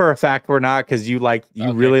 I know for a fact we're not because you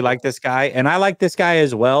really like this guy, and I like this guy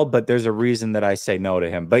as well. But there's a reason that I say no to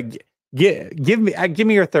him. But give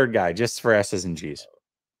me your third guy just for S's and G's.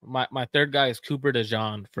 My third guy is Cooper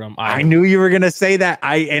DeJean from Iowa. I knew you were gonna say that.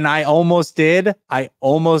 I almost did.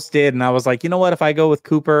 And I was like, you know what? If I go with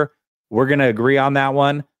Cooper, we're gonna agree on that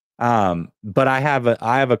one. But I have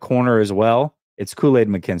a corner as well. It's Kool-Aid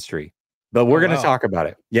McKinstry. But we're gonna talk about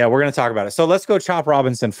it. Yeah, we're gonna talk about it. So let's go Chop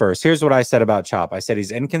Robinson first. Here's what I said about Chop. I said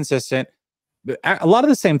he's inconsistent. A lot of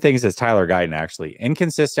the same things as Tyler Guyton, actually.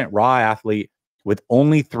 Inconsistent, raw athlete with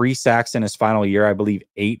only 3 sacks in his final year. I believe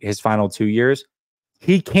 8 his final 2 years.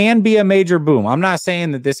 He can be a major boom. I'm not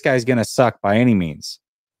saying that this guy's going to suck by any means.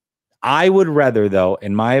 I would rather, though,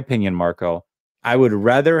 in my opinion, Marco, I would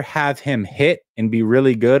rather have him hit and be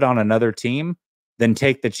really good on another team than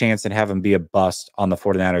take the chance and have him be a bust on the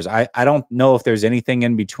 49ers. I don't know if there's anything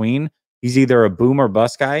in between. He's either a boom or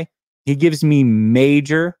bust guy. He gives me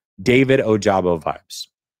major David Ojabo vibes.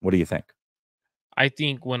 What do you think? I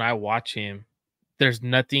think when I watch him, there's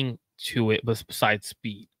nothing to it besides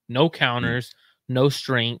speed. No counters. No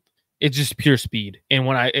strength. It's just pure speed. And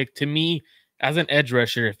to me, as an edge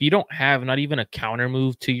rusher, if you don't have not even a counter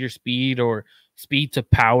move to your speed or speed to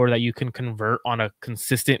power that you can convert on a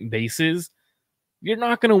consistent basis, you're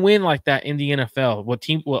not going to win like that in the NFL.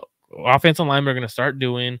 What offensive linemen are going to start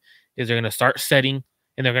doing is they're going to start setting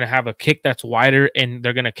and they're going to have a kick that's wider and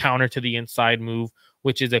they're going to counter to the inside move,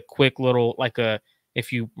 which is a quick little,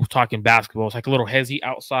 if you were talking basketball, it's like a little hezzy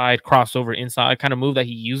outside, crossover inside kind of move that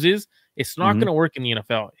he uses. It's not going to work in the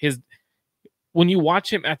NFL. When you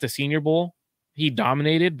watch him at the Senior Bowl, he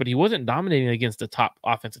dominated, but he wasn't dominating against the top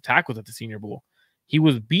offensive tackles at the Senior Bowl. He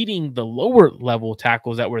was beating the lower level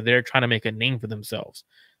tackles that were there trying to make a name for themselves.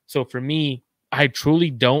 So for me, I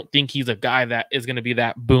truly don't think he's a guy that is going to be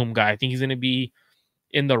that boom guy. I think he's going to be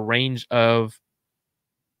in the range of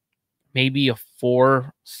maybe a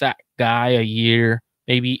 4-sack guy a year,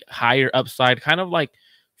 maybe higher upside, kind of like,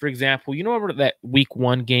 for example, you know that week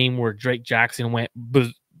 1 game where Drake Jackson went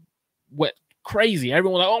crazy.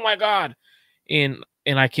 Everyone was like, "Oh my God!" And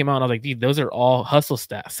I came out and I was like, "Dude, those are all hustle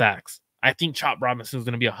sacks." I think Chop Robinson is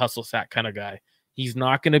going to be a hustle sack kind of guy. He's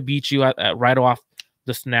not going to beat you at right off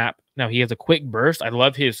the snap. Now he has a quick burst. I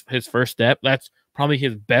love his first step. That's probably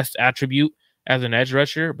his best attribute as an edge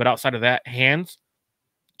rusher. But outside of that, hands,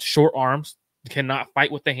 short arms, cannot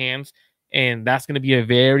fight with the hands, and that's going to be a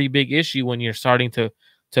very big issue when you're starting to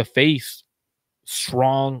face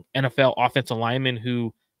strong NFL offensive linemen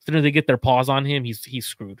who, as soon as they get their paws on him, he's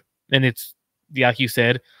screwed. And it's, like you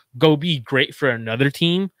said, go be great for another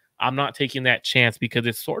team. I'm not taking that chance because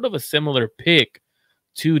it's sort of a similar pick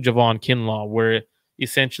to Javon Kinlaw, where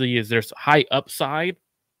essentially there's high upside,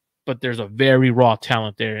 but there's a very raw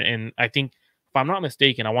talent there. And I think, if I'm not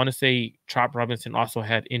mistaken, I want to say Chop Robinson also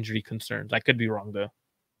had injury concerns. I could be wrong, though.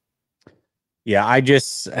 Yeah,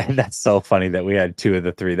 that's so funny that we had 2 of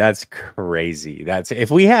the 3. That's crazy.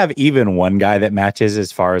 If we have even one guy that matches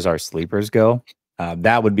as far as our sleepers go,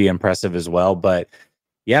 that would be impressive as well. But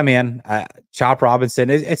Yeah, man. Chop Robinson.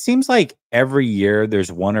 It seems like every year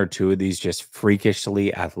there's one or two of these just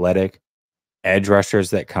freakishly athletic edge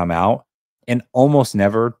rushers that come out, and almost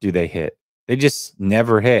never do they hit. They just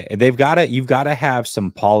never hit. You've got to have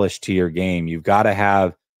some polish to your game. You've got to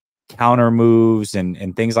have counter moves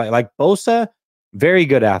and things like Bosa, very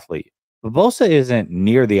good athlete. But Bosa isn't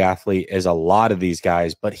near the athlete as a lot of these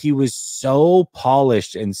guys, but he was so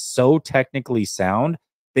polished and so technically sound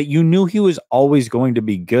that you knew he was always going to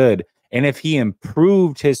be good. And if he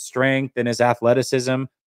improved his strength and his athleticism,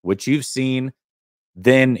 which you've seen,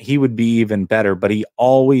 then he would be even better. But he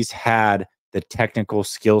always had the technical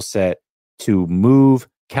skill set to move,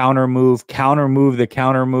 counter move, the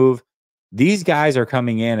counter move. These guys are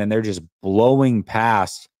coming in and they're just blowing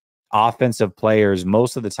past offensive players,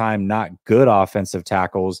 most of the time not good offensive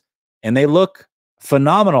tackles, and they look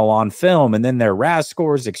phenomenal on film. And then their RAS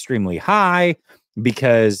score is extremely high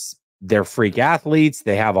because they're freak athletes.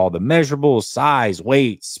 They have all the measurables, size,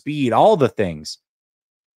 weight, speed, all the things,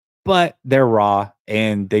 but they're raw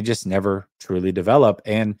and they just never truly develop.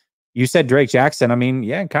 And you said Drake Jackson. I mean,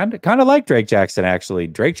 yeah, kind of like Drake Jackson, actually.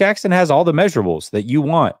 Drake Jackson has all the measurables that you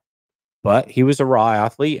want, but he was a raw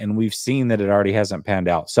athlete, and we've seen that it already hasn't panned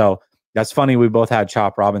out. So that's funny. We both had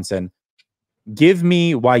Chop Robinson. Give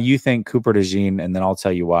me why you think Cooper DeJean, and then I'll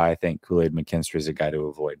tell you why I think Kool-Aid McKinstry is a guy to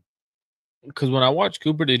avoid. Because when I watch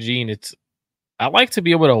Cooper DeJean, I like to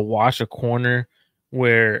be able to watch a corner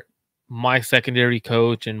where my secondary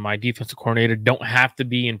coach and my defensive coordinator don't have to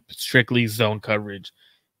be in strictly zone coverage.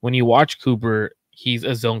 When you watch Cooper, he's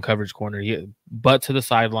a zone coverage corner. He butt to the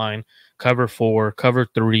sideline, cover 4, cover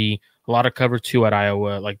 3, a lot of cover 2 at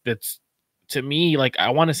Iowa. Like, that's, to me, like, I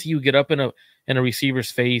want to see you get up in a receiver's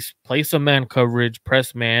face, play some man coverage,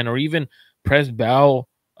 press man, or even press bow.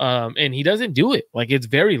 And he doesn't do it. Like, it's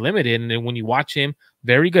very limited. And then when you watch him,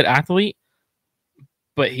 very good athlete,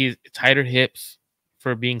 but he's tighter hips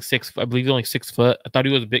for being 6. I believe he's only 6 foot. I thought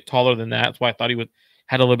he was a bit taller than that. That's why I thought he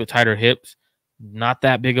had a little bit tighter hips. Not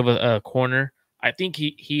that big of a corner. I think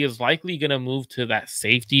he is likely going to move to that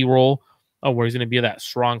safety role, where he's going to be that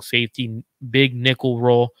strong safety, big nickel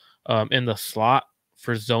role in the slot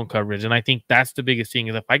for zone coverage. And I think that's the biggest thing,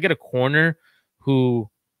 is if I get a corner who,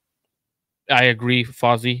 I agree,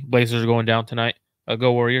 Fozzie, Blazers are going down tonight.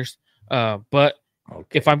 Go Warriors. But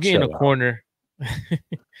okay, if I'm getting a corner,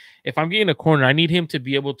 if I'm getting a corner, I need him to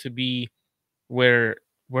be able to be where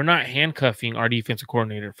we're not handcuffing our defensive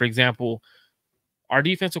coordinator. For example, our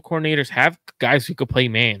defensive coordinators have guys who could play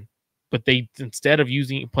man, but they, instead of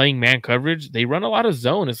playing man coverage, they run a lot of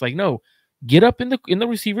zone. It's like, no, get up in the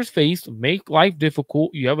receiver's face, make life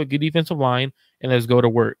difficult. You have a good defensive line, and let's go to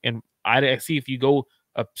work. And I see, if you go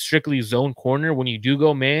a strictly zone corner, when you do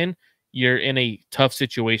go man, you're in a tough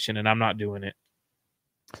situation, and I'm not doing it.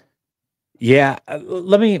 Yeah,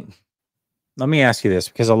 let me ask you this,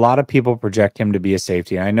 because a lot of people project him to be a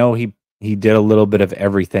safety. I know he did a little bit of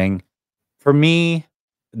everything. For me,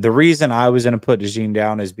 the reason I was going to put DeJean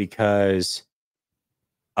down is because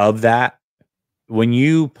of that. When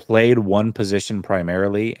you played one position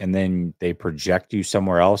primarily and then they project you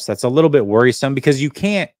somewhere else, that's a little bit worrisome, because you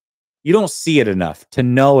don't see it enough to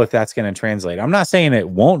know if that's going to translate. I'm not saying it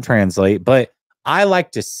won't translate, but I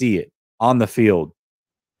like to see it on the field,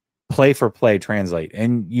 play for play translate.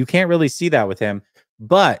 And you can't really see that with him.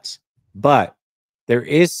 But there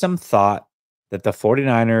is some thought that the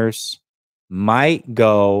 49ers might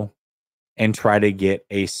go and try to get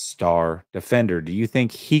a star defender. Do you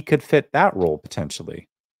think he could fit that role potentially?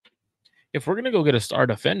 If we're going to go get a star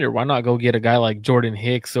defender, why not go get a guy like Jordan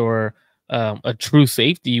Hicks or a true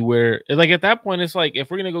safety, where, like, at that point, it's like,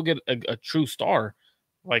 if we're going to go get a true star,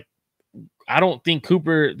 like, I don't think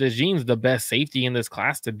Cooper DeJean's the best safety in this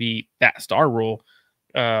class to be that star role.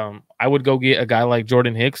 I would go get a guy like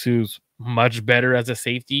Jordan Hicks, who's much better as a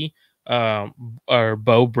safety, or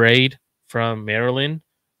Bo Braid from Maryland.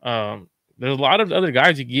 There's a lot of other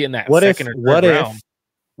guys you get in that second or third round.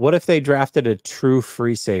 What if they drafted a true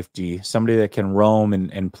free safety, somebody that can roam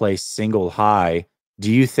and play single high?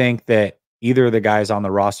 Do you think that either of the guys on the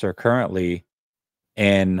roster currently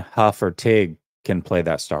and Huff or Tig can play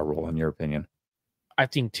that star role, in your opinion? I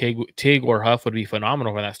think Tig or Huff would be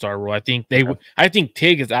phenomenal for that star role. I think I think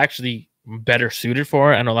Tig is actually better suited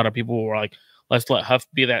for it. I know a lot of people were like, let's let Huff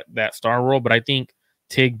be that star role, but I think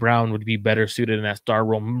Tig Brown would be better suited in that star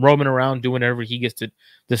role, roaming around, doing whatever he gets to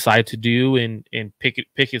decide to do and pick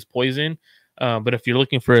his poison. But if you're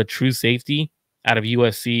looking for a true safety out of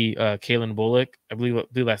USC, Kalen Bullock, I believe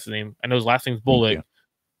that's his name. I know his last name's Bullock. Yeah.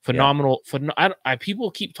 Phenomenal. Yeah.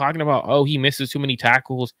 People keep talking about, oh, he misses too many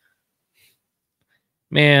tackles.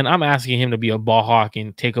 Man, I'm asking him to be a ball hawk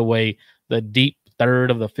and take away the deep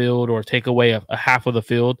third of the field or take away a half of the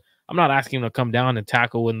field. I'm not asking him to come down and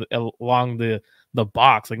tackle along the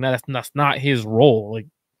box. Like, no, that's not his role. Like,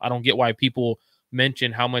 I don't get why people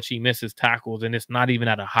mention how much he misses tackles, and it's not even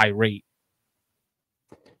at a high rate.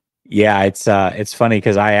 Yeah, it's funny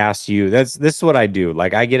because I asked you. This is what I do.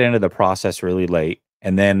 Like, I get into the process really late,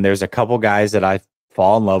 and then there's a couple guys that I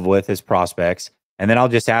fall in love with as prospects, and then I'll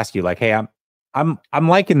just ask you, like, hey, I'm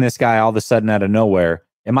liking this guy all of a sudden out of nowhere.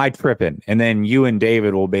 Am I tripping? And then you and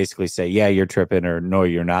David will basically say, yeah, you're tripping, or no,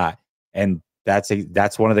 you're not. And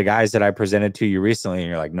that's one of the guys that I presented to you recently, and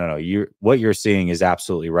you're like, no, what you're seeing is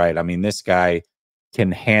absolutely right. I mean, this guy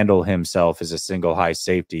can handle himself as a single high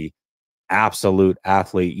safety. Absolute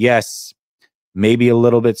athlete. Yes, maybe a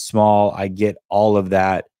little bit small. I get all of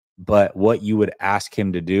that. But what you would ask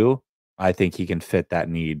him to do, I think he can fit that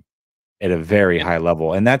need at a very high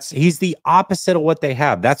level. And he's the opposite of what they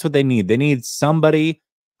have. That's what they need. They need somebody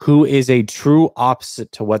who is a true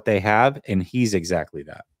opposite to what they have. And he's exactly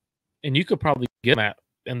that. And you could probably get him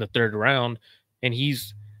in the third round. And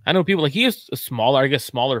I know people, like, he has a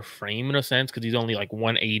smaller frame in a sense, because he's only like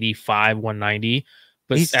 185, 190.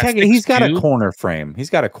 But he's got a corner frame. He's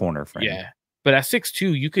got a corner frame. Yeah. But at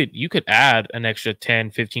 6'2", you could add an extra 10,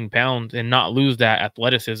 15 pounds and not lose that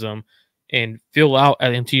athleticism and fill out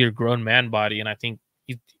into your grown man body. And I think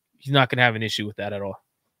he's not going to have an issue with that at all.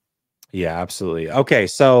 Yeah, absolutely. Okay,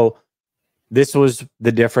 so this was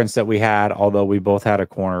the difference that we had, although we both had a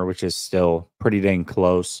corner, which is still pretty dang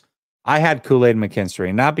close. I had Kool-Aid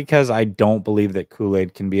McKinstry, not because I don't believe that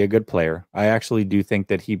Kool-Aid can be a good player. I actually do think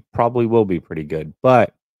that he probably will be pretty good.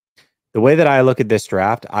 But the way that I look at this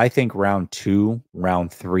draft, I think round 2,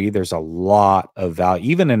 round 3, there's a lot of value.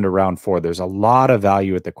 Even into round 4, there's a lot of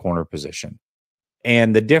value at the corner position.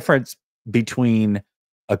 And the difference between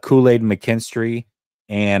a Kool-Aid McKinstry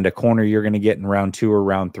and a corner you're going to get in round 2 or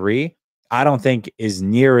round 3, I don't think is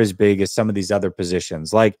near as big as some of these other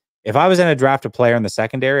positions. Like, if I was in a draft a player in the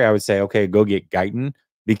secondary, I would say, okay, go get Guyton,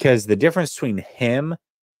 because the difference between him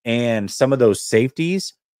and some of those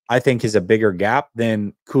safeties, I think, is a bigger gap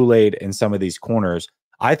than Kool-Aid and some of these corners.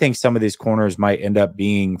 I think some of these corners might end up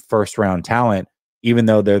being first-round talent, even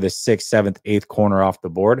though they're the 6th, 7th, 8th corner off the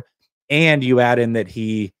board. And you add in that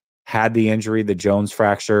he had the injury, the Jones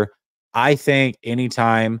fracture. I think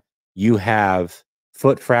anytime you have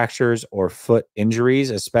foot fractures or foot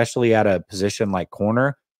injuries, especially at a position like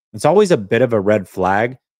corner, it's always a bit of a red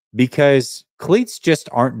flag, because cleats just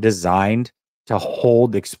aren't designed to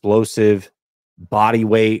hold explosive body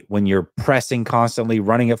weight when you're pressing constantly,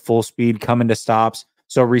 running at full speed, coming to stops.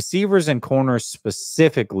 So receivers and corners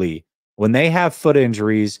specifically, when they have foot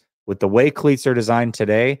injuries, with the way cleats are designed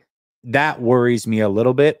today, that worries me a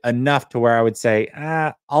little bit, enough to where I would say,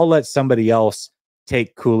 I'll let somebody else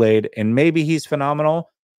take Kool-Aid, and maybe he's phenomenal,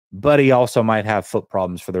 but he also might have foot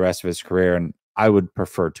problems for the rest of his career, and I would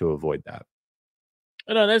prefer to avoid that.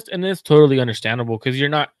 No, that's totally understandable, because you're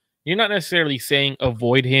not necessarily saying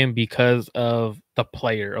avoid him because of the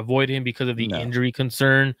player, avoid him because of the injury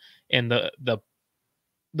concern, and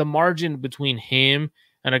the margin between him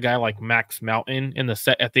and a guy like Max Mountain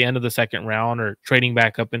at the end of the second round, or trading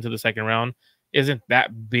back up into the second round, isn't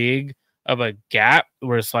that big of a gap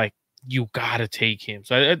where it's like, you gotta take him.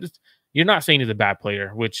 So you're not saying he's a bad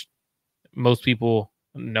player, which most people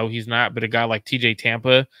know he's not. But a guy like TJ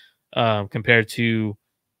Tampa, compared to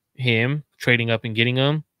him trading up and getting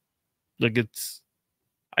him, like,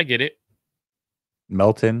 I get it.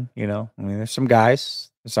 Melton, I mean, there's some guys.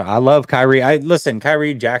 So I love Kyrie.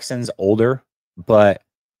 Kyrie Jackson's older, but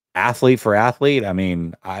athlete for athlete, I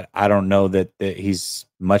mean, I don't know that he's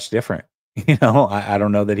much different. I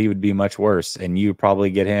don't know that he would be much worse. And you probably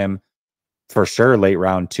get him for sure late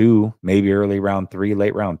round 2, maybe early round 3,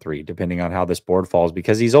 late round 3, depending on how this board falls,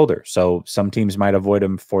 because he's older. So some teams might avoid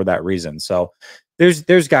him for that reason. So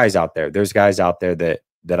there's guys out there. There's guys out there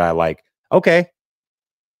that I like. Okay.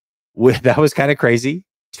 That was kind of crazy.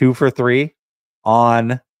 2 for 3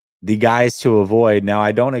 on the guys to avoid. Now,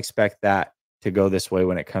 I don't expect that to go this way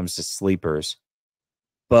when it comes to sleepers,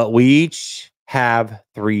 but we each have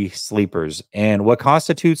 3 sleepers. And what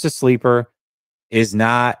constitutes a sleeper is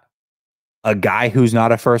not a guy who's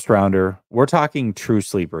not a first rounder. We're talking true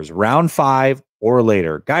sleepers, round 5 or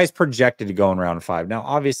later, guys projected to go in round 5. Now,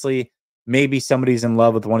 obviously, maybe somebody's in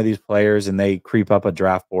love with one of these players and they creep up a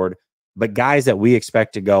draft board, but guys that we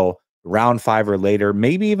expect to go round 5 or later,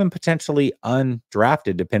 maybe even potentially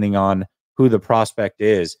undrafted, depending on who the prospect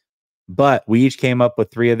is. But we each came up with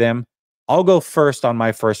 3 of them. I'll go first on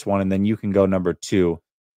my first one, and then you can go number 2.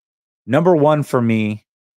 Number 1 for me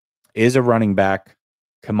is a running back,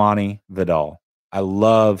 Kamani Vidal. I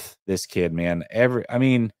love this kid, man.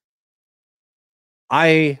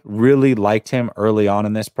 I really liked him early on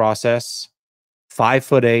in this process.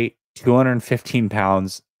 5'8", 215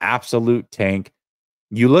 pounds, absolute tank.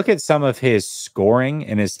 You look at some of his scoring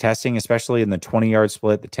and his testing, especially in the 20-yard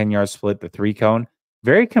split, the 10-yard split, the 3-cone,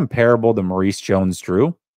 very comparable to Maurice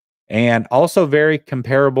Jones-Drew, and also very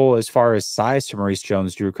comparable as far as size to Maurice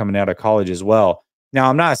Jones-Drew coming out of college as well. Now,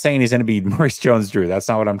 I'm not saying he's going to be Maurice Jones-Drew. That's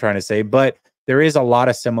not what I'm trying to say, but there is a lot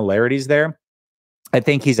of similarities there. I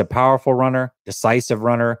think he's a powerful runner, decisive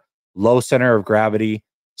runner, low center of gravity,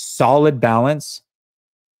 solid balance.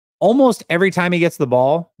 Almost every time he gets the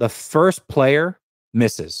ball, the first player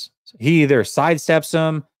misses. He either sidesteps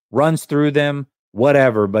them, runs through them,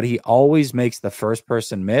 whatever, but he always makes the first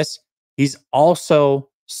person miss. He's also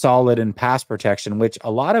solid in pass protection, which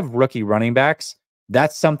a lot of rookie running backs,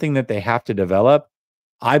 that's something that they have to develop.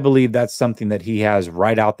 I believe that's something that he has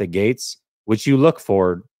right out the gates, which you look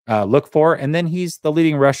for. And then he's the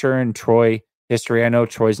leading rusher in Troy history. I know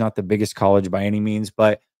Troy's not the biggest college by any means,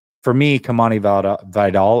 but for me, Kamani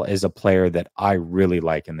Vidal is a player that I really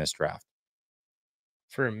like in this draft.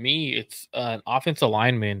 For me, it's an offensive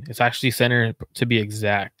lineman. It's actually center to be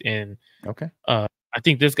exact. And I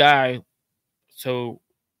think this guy, so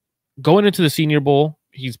going into the Senior Bowl,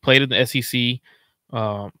 he's played in the SEC,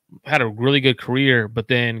 had a really good career, but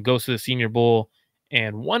then goes to the Senior Bowl,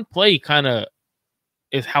 and one play kind of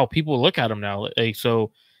is how people look at him now. Like,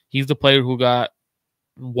 so he's the player who got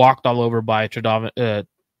walked all over by T'Vondre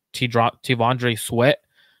Sweat,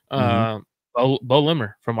 Bo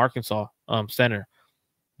Limmer from Arkansas, center.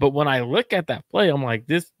 But when I look at that play, I'm like,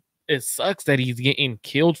 it sucks that he's getting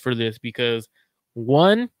killed for this because,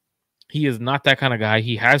 one, he is not that kind of guy.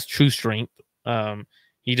 He has true strength.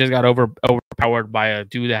 He just got overpowered by a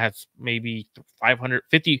dude that has maybe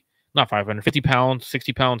 50 pounds,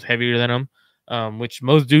 60 pounds heavier than him, which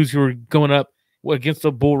most dudes who are going up against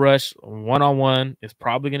a bull rush one-on-one is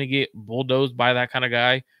probably going to get bulldozed by that kind of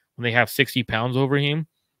guy when they have 60 pounds over him.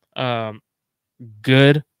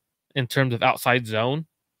 Good in terms of outside zone.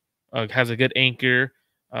 Has a good anchor,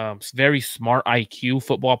 very smart IQ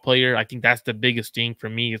football player. I think that's the biggest thing for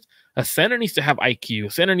me is a center needs to have IQ. A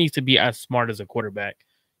center needs to be as smart as a quarterback.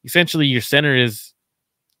 Essentially, your center is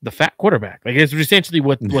the fat quarterback. Like it's essentially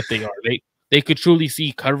what they are. They could truly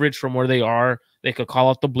see coverage from where they are. They could call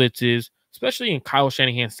out the blitzes, especially in Kyle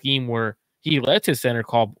Shanahan's scheme where he lets his center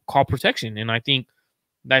call protection. And I think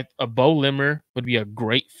that a Bo Limmer would be a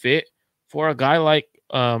great fit for a guy like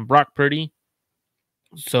Brock Purdy.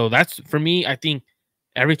 So that's for me. I think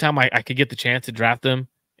every time I could get the chance to draft them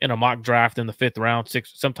in a mock draft in the 5th round,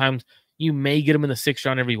 sometimes you may get him in the 6th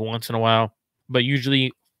round every once in a while, but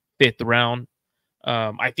usually 5th round.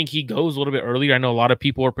 I think he goes a little bit earlier. I know a lot of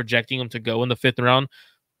people are projecting him to go in the 5th round,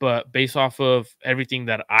 but based off of everything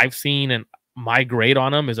that I've seen and my grade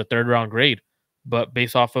on him is a 3rd round grade. But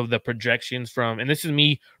based off of the projections and this is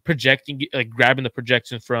me projecting, like grabbing the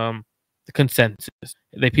projections from the consensus,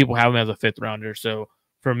 people have him as a 5th rounder. So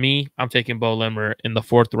for me, I'm taking Bo Limmer in the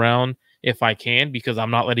 4th round if I can, because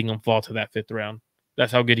I'm not letting him fall to that 5th round.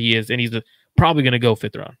 That's how good he is, and he's probably going to go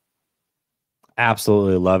 5th round.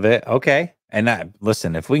 Absolutely love it. Okay. And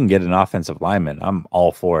listen, if we can get an offensive lineman, I'm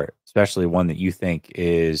all for it, especially one that you think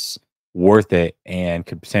is worth it and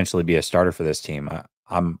could potentially be a starter for this team.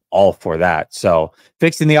 I'm all for that. So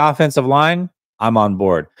fixing the offensive line, I'm on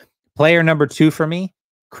board. Player number 2 for me,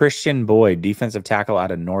 Christian Boyd, defensive tackle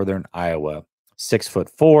out of Northern Iowa.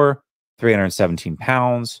 6'4", 317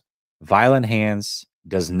 pounds, violent hands,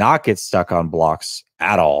 does not get stuck on blocks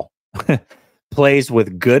at all. Plays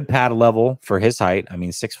with good pad level for his height. I mean,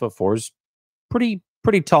 6'4" is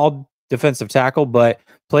pretty tall defensive tackle, but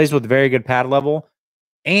plays with very good pad level.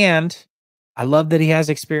 And I love that he has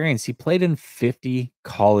experience. He played in 50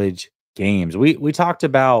 college games. We talked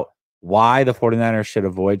about why the 49ers should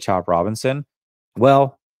avoid Chop Robinson.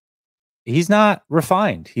 Well, he's not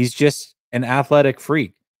refined. He's just an athletic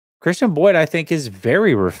freak. Christian Boyd, I think, is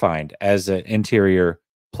very refined as an interior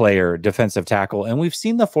player, defensive tackle. And we've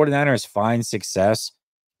seen the 49ers find success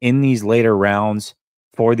in these later rounds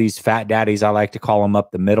for these fat daddies. I like to call them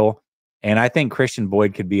up the middle. And I think Christian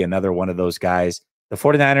Boyd could be another one of those guys. The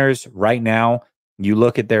 49ers right now, you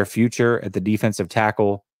look at their future at the defensive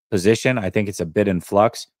tackle position, I think it's a bit in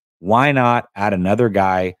flux. Why not add another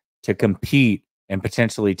guy to compete and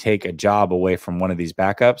potentially take a job away from one of these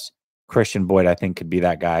backups? Christian Boyd, I think, could be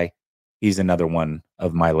that guy. He's another one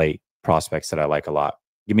of my late prospects that I like a lot.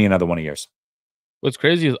 Give me another one of yours. What's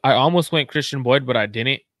crazy is I almost went Christian Boyd, but I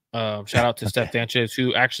didn't. Shout out to Steph Sanchez,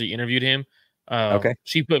 who actually interviewed him.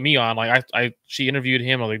 She put me on. Like she interviewed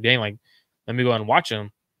him. I was like, dang, like let me go and watch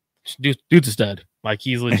him. Dude's a stud. Like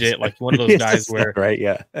he's legit. Like one of those guys where right,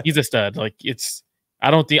 yeah, he's a stud. Like it's I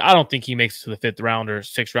don't think he makes it to the 5th round or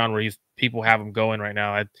 6th round where people have him going right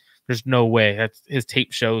now. There's no way. That's his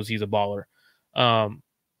tape shows he's a baller.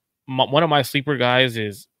 One of my sleeper guys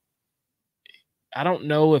is, I don't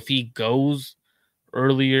know if he goes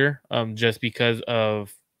earlier, just because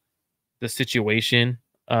of the situation.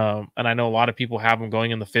 And I know a lot of people have him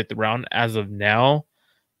going in the 5th round as of now.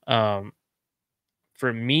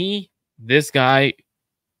 For me, this guy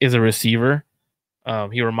is a receiver.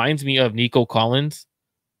 He reminds me of Nico Collins,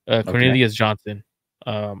 Cornelius Johnson.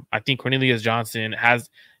 I think Cornelius Johnson has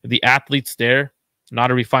the athletes there, not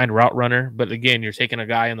a refined route runner. But again, you're taking a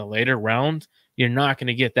guy in the later rounds. You're not going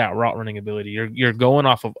to get that route running ability. You're going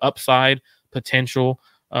off of upside potential.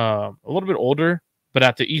 A little bit older, but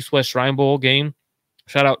at the East West Shrine Bowl game,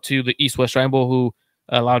 shout out to the East West Shrine Bowl who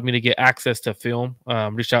allowed me to get access to film.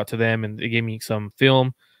 Reached out to them and they gave me some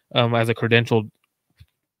film as a credentialed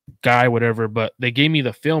guy, whatever. But they gave me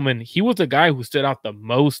the film, and he was the guy who stood out the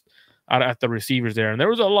most out at the receivers there. And there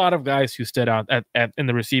was a lot of guys who stood out in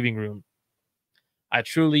the receiving room. I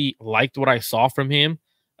truly liked what I saw from him.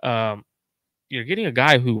 You're getting a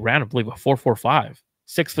guy who ran, I believe, a 4.45,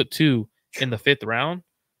 6'2" in the 5th round.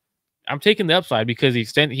 I'm taking the upside because he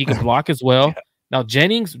can block as well. Yeah. Now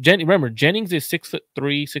remember Jennings is 6'3",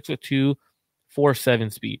 6'2",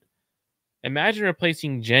 4.7 speed. Imagine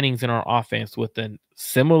replacing Jennings in our offense with a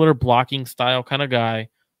similar blocking style kind of guy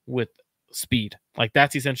with speed. Like,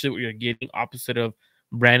 that's essentially what you're getting, opposite of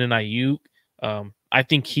Brandon Ayuk. I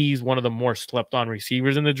think he's one of the more slept on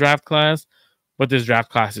receivers in the draft class, but this draft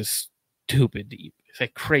class is stupid deep. It's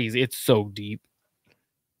like crazy. It's so deep.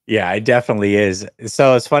 Yeah, it definitely is.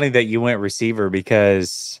 So it's funny that you went receiver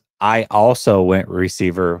because I also went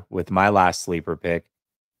receiver with my last sleeper pick,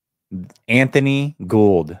 Anthony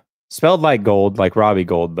Gould. Spelled like gold, like Robbie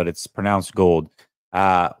Gould, but it's pronounced gold.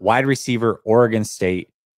 Wide receiver, Oregon State,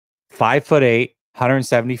 5'8",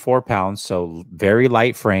 174 pounds, so very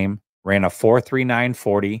light frame. Ran a 4.39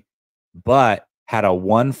 40, but had a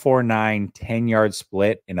 1.49 10-yard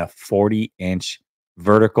split in a 40-inch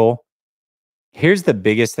vertical. Here's the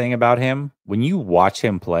biggest thing about him. When you watch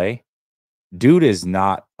him play, dude is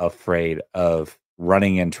not afraid of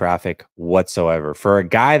running in traffic whatsoever. For a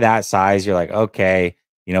guy that size, you're like, okay,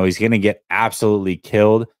 he's going to get absolutely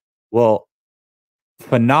killed. Well,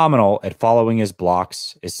 phenomenal at following his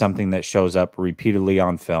blocks is something that shows up repeatedly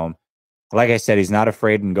on film. Like I said, he's not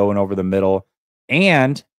afraid in going over the middle.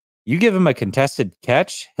 And you give him a contested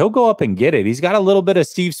catch, he'll go up and get it. He's got a little bit of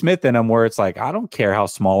Steve Smith in him where it's like, I don't care how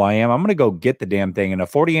small I am. I'm going to go get the damn thing. And a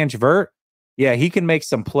 40-inch vert, yeah, he can make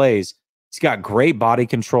some plays. He's got great body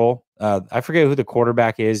control. I forget who the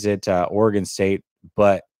quarterback is at Oregon State,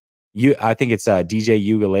 but I think it's DJ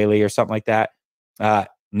Ugalele or something like that.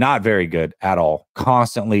 Not very good at all.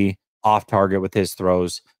 Constantly off target with his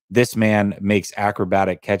throws. This man makes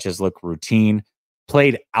acrobatic catches look routine.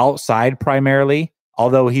 Played outside primarily,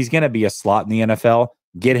 although he's going to be a slot in the NFL.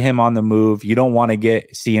 Get him on the move. You don't want to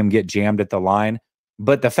see him get jammed at the line.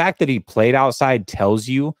 But the fact that he played outside tells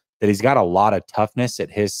you that he's got a lot of toughness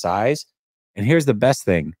at his size. And here's the best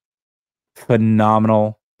thing.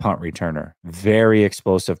 Phenomenal punt returner. Very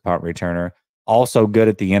explosive punt returner. Also good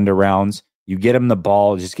at the end of rounds. You get him the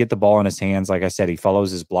ball, just get the ball in his hands. Like I said, he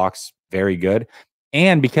follows his blocks very good.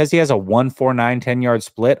 And because he has a 1.49 10-yard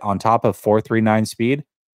split on top of 4.39 speed,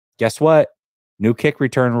 guess what? New kick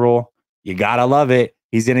return rule. You got to love it.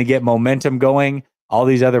 He's going to get momentum going. All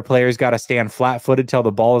these other players got to stand flat-footed till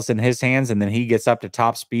the ball is in his hands, and then he gets up to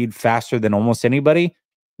top speed faster than almost anybody.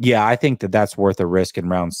 Yeah, I think that's worth a risk in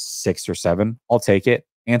round 6 or 7. I'll take it.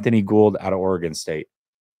 Anthony Gould out of Oregon State.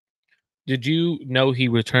 Did you know he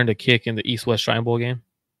returned a kick in the East West Shrine Bowl game?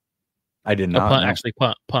 I did not. Punt, actually,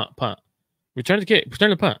 punt. Returned the kick,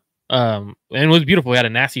 returned the punt. And it was beautiful. He had a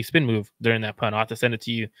nasty spin move during that punt. I'll have to send it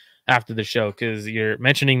to you after the show because you're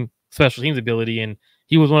mentioning special teams ability, and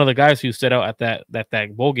he was one of the guys who stood out at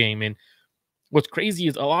that bowl game. And what's crazy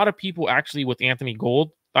is a lot of people actually with Anthony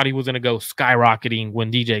Gould thought he was going to go skyrocketing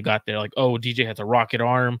when DJ got there. Like, oh, DJ has a rocket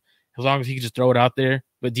arm as long as he can just throw it out there.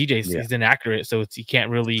 But DJ's is inaccurate, so he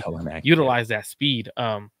can't really utilize that speed.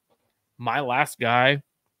 My last guy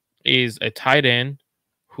is a tight end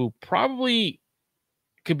who probably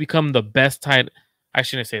could become the best tight. I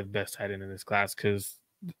shouldn't say the best tight end in this class because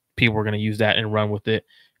people are going to use that and run with it.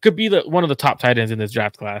 Could be one of the top tight ends in this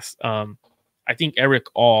draft class. I think Eric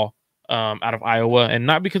All out of Iowa, and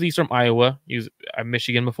not because he's from Iowa. He was at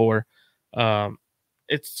Michigan before.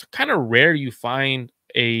 It's kind of rare you find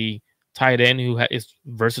a tight end who is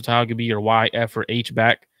versatile. Could be your Y, F, or H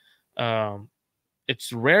back.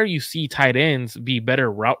 It's rare you see tight ends be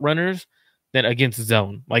better route runners than against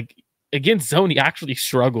zone. Like against zone, he actually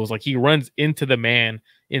struggles. Like he runs into the man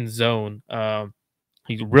in zone.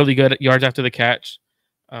 He's really good at yards after the catch.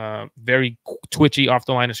 Very twitchy off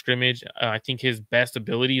the line of scrimmage. I think his best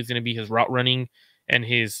ability is going to be his route running and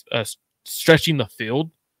his stretching the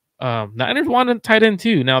field. Niners want a tight end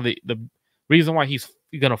too. Now the reason why he's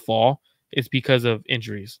going to fall is because of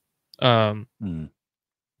injuries. That's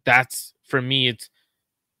for me. It's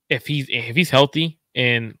if he's healthy,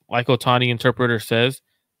 and like Otani interpreter says,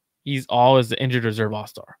 he's always the injured reserve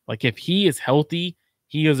all-star. Like if he is healthy,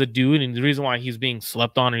 he is a dude, and the reason why he's being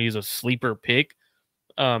slept on or he's a sleeper pick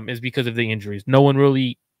is because of the injuries. No one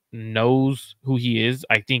really knows who he is.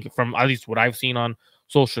 I think from at least what I've seen on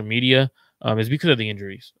social media is because of the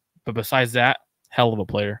injuries. But besides that, hell of a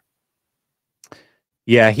player.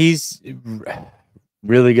 Yeah, he's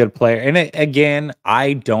really good player. And again,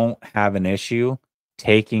 I don't have an issue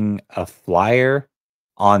taking a flyer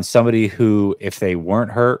on somebody who, if they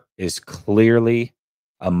weren't hurt, is clearly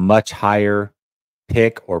a much higher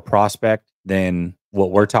pick or prospect than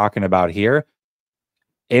what we're talking about here.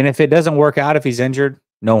 And if it doesn't work out, if he's injured,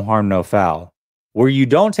 no harm, no foul. Where you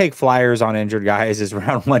don't take flyers on injured guys is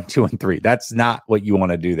round 1, 2, and 3. That's not what you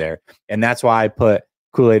want to do there. And that's why I put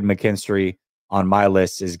Kool-Aid McKinstry on my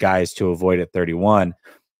list as guys to avoid at 31.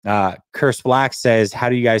 Curse Black says, how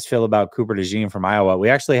do you guys feel about Cooper DeJean from Iowa? We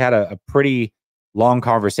actually had a pretty long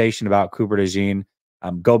conversation about Cooper DeJean.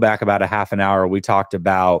 Go back about a half an hour. We talked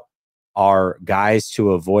about our guys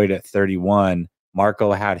to avoid at 31.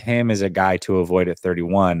 Marco had him as a guy to avoid at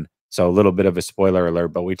 31. So a little bit of a spoiler alert,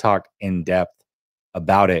 but we talked in depth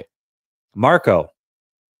about it. Marco,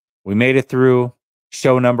 we made it through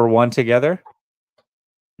show number 1 together.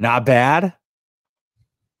 Not bad.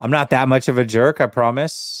 I'm not that much of a jerk, I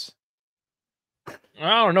promise.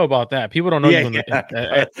 I don't know about that. People don't know you.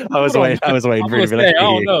 I was waiting for you to be like, I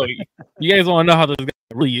don't know. You guys want to know how this guy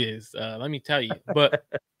really is. Let me tell you. But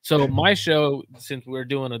so my show, since we're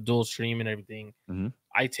doing a dual stream and everything,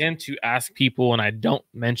 I tend to ask people, and I don't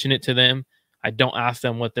mention it to them. I don't ask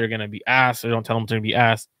them what they're going to be asked. I don't tell them to be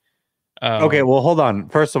asked. Okay, well, hold on.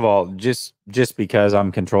 First of all, just because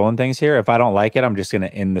I'm controlling things here, if I don't like it, I'm just going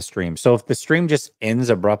to end the stream. So if the stream just ends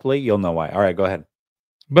abruptly, you'll know why. All right, go ahead.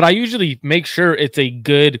 But I usually make sure it's a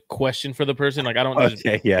good question for the person. Like I don't.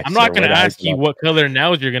 I'm not going to ask you what color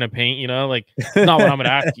nails you're going to paint. You know, like it's not what I'm going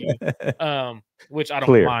to ask you. Which I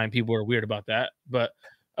don't mind. People are weird about that. But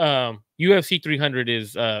UFC 300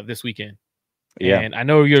 is this weekend. Yeah, and I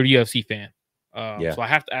know you're a UFC fan. So I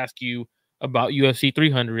have to ask you about UFC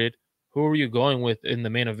 300. Who are you going with in the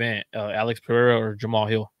main event? Alex Pereira or Jamal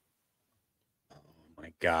Hill? Oh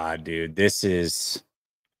my God, dude, this is.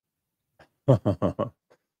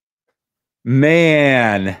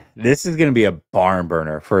 Man, this is going to be a barn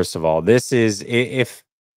burner. First of all, this is if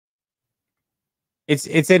it's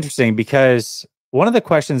interesting because one of the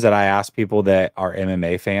questions that I ask people that are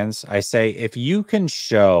MMA fans, I say, if you can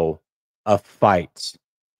show a fight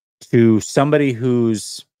to somebody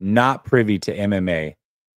who's not privy to MMA,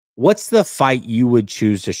 what's the fight you would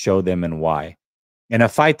choose to show them and why? And a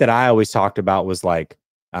fight that I always talked about was like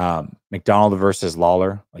McDonald versus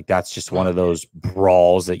Lawler. Like that's just one of those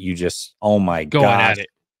brawls that you just, oh my God,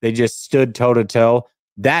 they just stood toe to toe.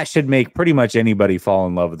 That should make pretty much anybody fall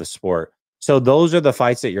in love with the sport. So those are the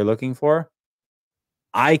fights that you're looking for.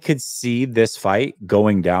 I could see this fight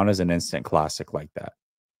going down as an instant classic like that.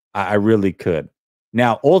 I really could.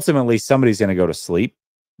 Now, ultimately, somebody's going to go to sleep,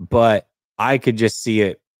 but I could just see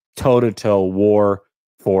it toe-to-toe war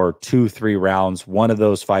for 2-3 rounds. One of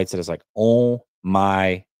those fights that is like, oh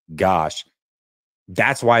my gosh.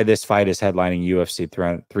 That's why this fight is headlining UFC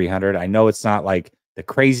 300. I know it's not like the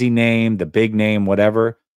crazy name, the big name,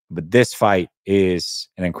 whatever, but this fight is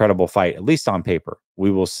an incredible fight, at least on paper.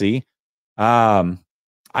 We will see. I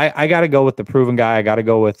got to go with the proven guy. I got to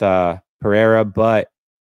go with Pereira, but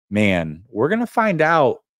man, we're going to find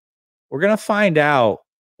out. We're going to find out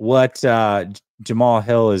what Jamal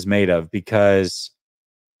Hill is made of because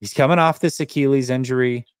he's coming off this Achilles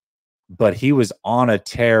injury, but he was on a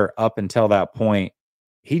tear up until that point.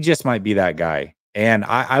 He just might be that guy. And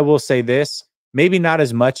I will say this, maybe not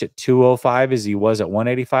as much at 205 as he was at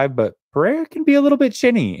 185, but Pereira can be a little bit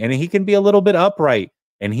chinny and he can be a little bit upright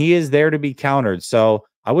and he is there to be countered. So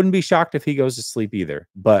I wouldn't be shocked if he goes to sleep either,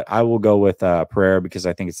 but I will go with Pereira because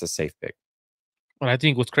I think it's a safe pick. And I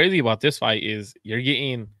think what's crazy about this fight is you're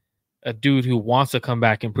getting a dude who wants to come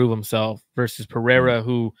back and prove himself versus Pereira,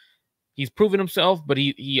 who he's proven himself, but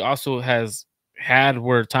he also has had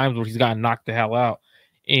times where he's gotten knocked the hell out.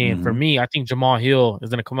 And for me, I think Jamal Hill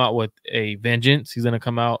is going to come out with a vengeance. He's going to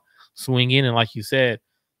come out swinging. And like you said,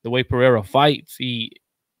 the way Pereira fights,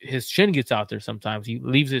 his chin gets out there sometimes. He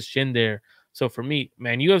leaves his chin there. So for me,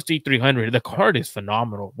 man, UFC 300, the card is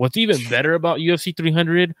phenomenal. What's even better about UFC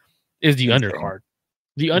 300 is the undercard.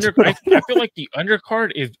 The undercard, I feel like the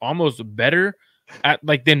undercard is almost better at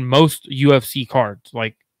like than most UFC cards.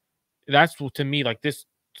 Like that's to me like this.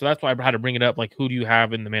 So that's why I had to bring it up. Like, who do you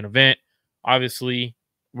have in the main event? Obviously,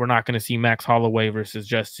 we're not going to see Max Holloway versus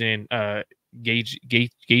Justin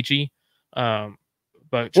Gaethje.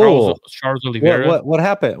 But Charles Oliveira. What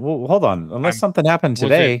happened? Well, hold on. Unless something happened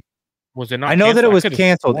today. Was it not? I know that it was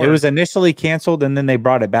canceled. It was initially canceled, and then they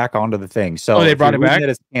brought it back onto the thing. So they brought it back. That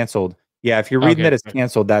it's canceled. Yeah, if you're reading that it's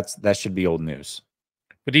canceled, that should be old news.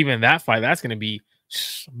 But even that fight, that's going to be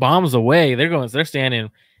bombs away. They're standing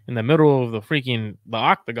in the middle of the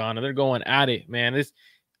octagon, and they're going at it, man. This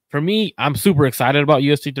for me, I'm super excited about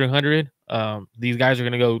UFC 300. These guys are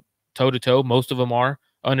going to go toe to toe. Most of them are.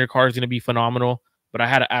 Undercard is going to be phenomenal. But I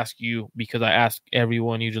had to ask you, because I ask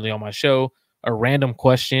everyone usually on my show a random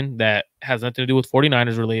question that has nothing to do with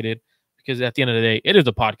 49ers related, because at the end of the day, it is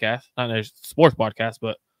a podcast, not a sports podcast,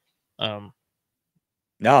 but no,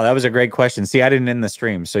 that was a great question. See, I didn't end the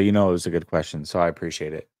stream, so it was a good question, so I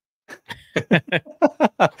appreciate it.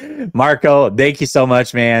 Marco, thank you so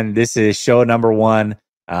much, man. This is show number 1,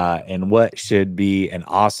 and what should be an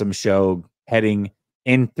awesome show heading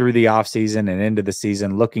in through the off season and into the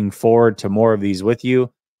season. Looking forward to more of these with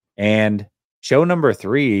you. And show number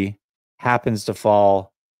 3 happens to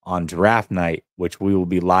fall on draft night, which we will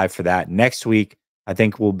be live for that next week. I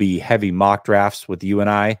think we'll be heavy mock drafts with you and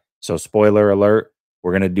I. So spoiler alert,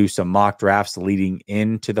 we're going to do some mock drafts leading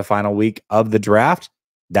into the final week of the draft.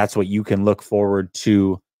 That's what you can look forward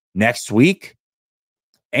to next week.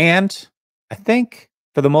 And I think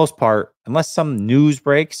for the most part, unless some news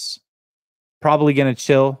breaks, probably going to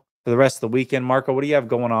chill for the rest of the weekend. Marco, what do you have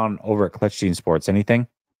going on over at Clutch Gene Sports? Anything?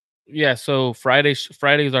 Yeah, so Friday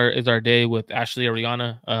is our day with Ashley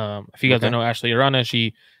Ariana. If you guys don't know Ashley Ariana,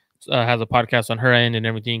 she has a podcast on her end and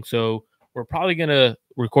everything. So we're probably gonna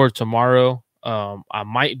record tomorrow. I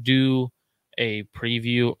might do a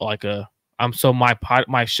preview,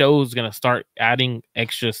 my show is gonna start adding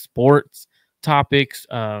extra sports topics.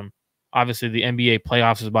 Obviously the NBA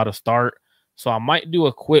playoffs is about to start, so I might do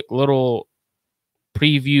a quick little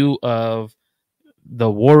preview of the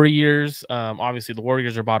Warriors. Obviously the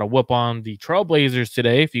Warriors are about to whoop on the Trailblazers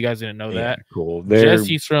today, if you guys didn't know that. Cool.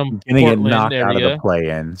 Jesse's from getting Portland knocked area. Out of the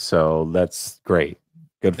play-in, so that's great.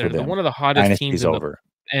 Good for them. One of the hottest teams in the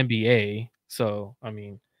NBA. So I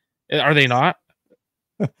mean, are they not?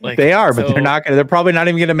 They are, but they're probably not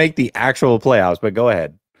even gonna make the actual playoffs. But go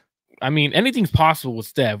ahead. I mean, anything's possible with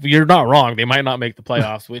Steph. You're not wrong. They might not make the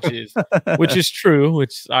playoffs, which is true.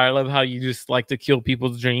 Which I love how you just like to kill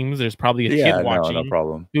people's dreams. There's probably a kid watching no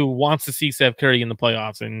problem. who wants to see Steph Curry in the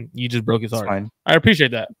playoffs, and you just broke his heart. Fine. I appreciate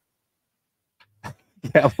that.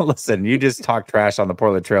 Yeah, well, listen, you just talk trash on the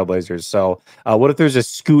Portland Trailblazers. So, what if there's a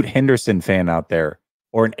Scoot Henderson fan out there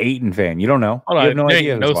or an Ayton fan? You don't know. You have no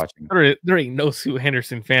idea who's watching. There ain't no Scoot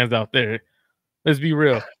Henderson fans out there. Let's be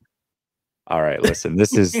real. All right, listen,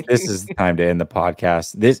 this is the time to end the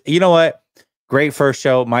podcast. You know what? Great first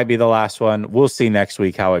show. Might be the last one. We'll see next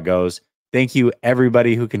week how it goes. Thank you,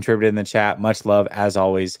 everybody who contributed in the chat. Much love, as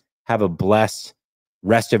always. Have a blessed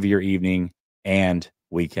rest of your evening and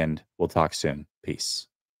weekend. We'll talk soon. Peace.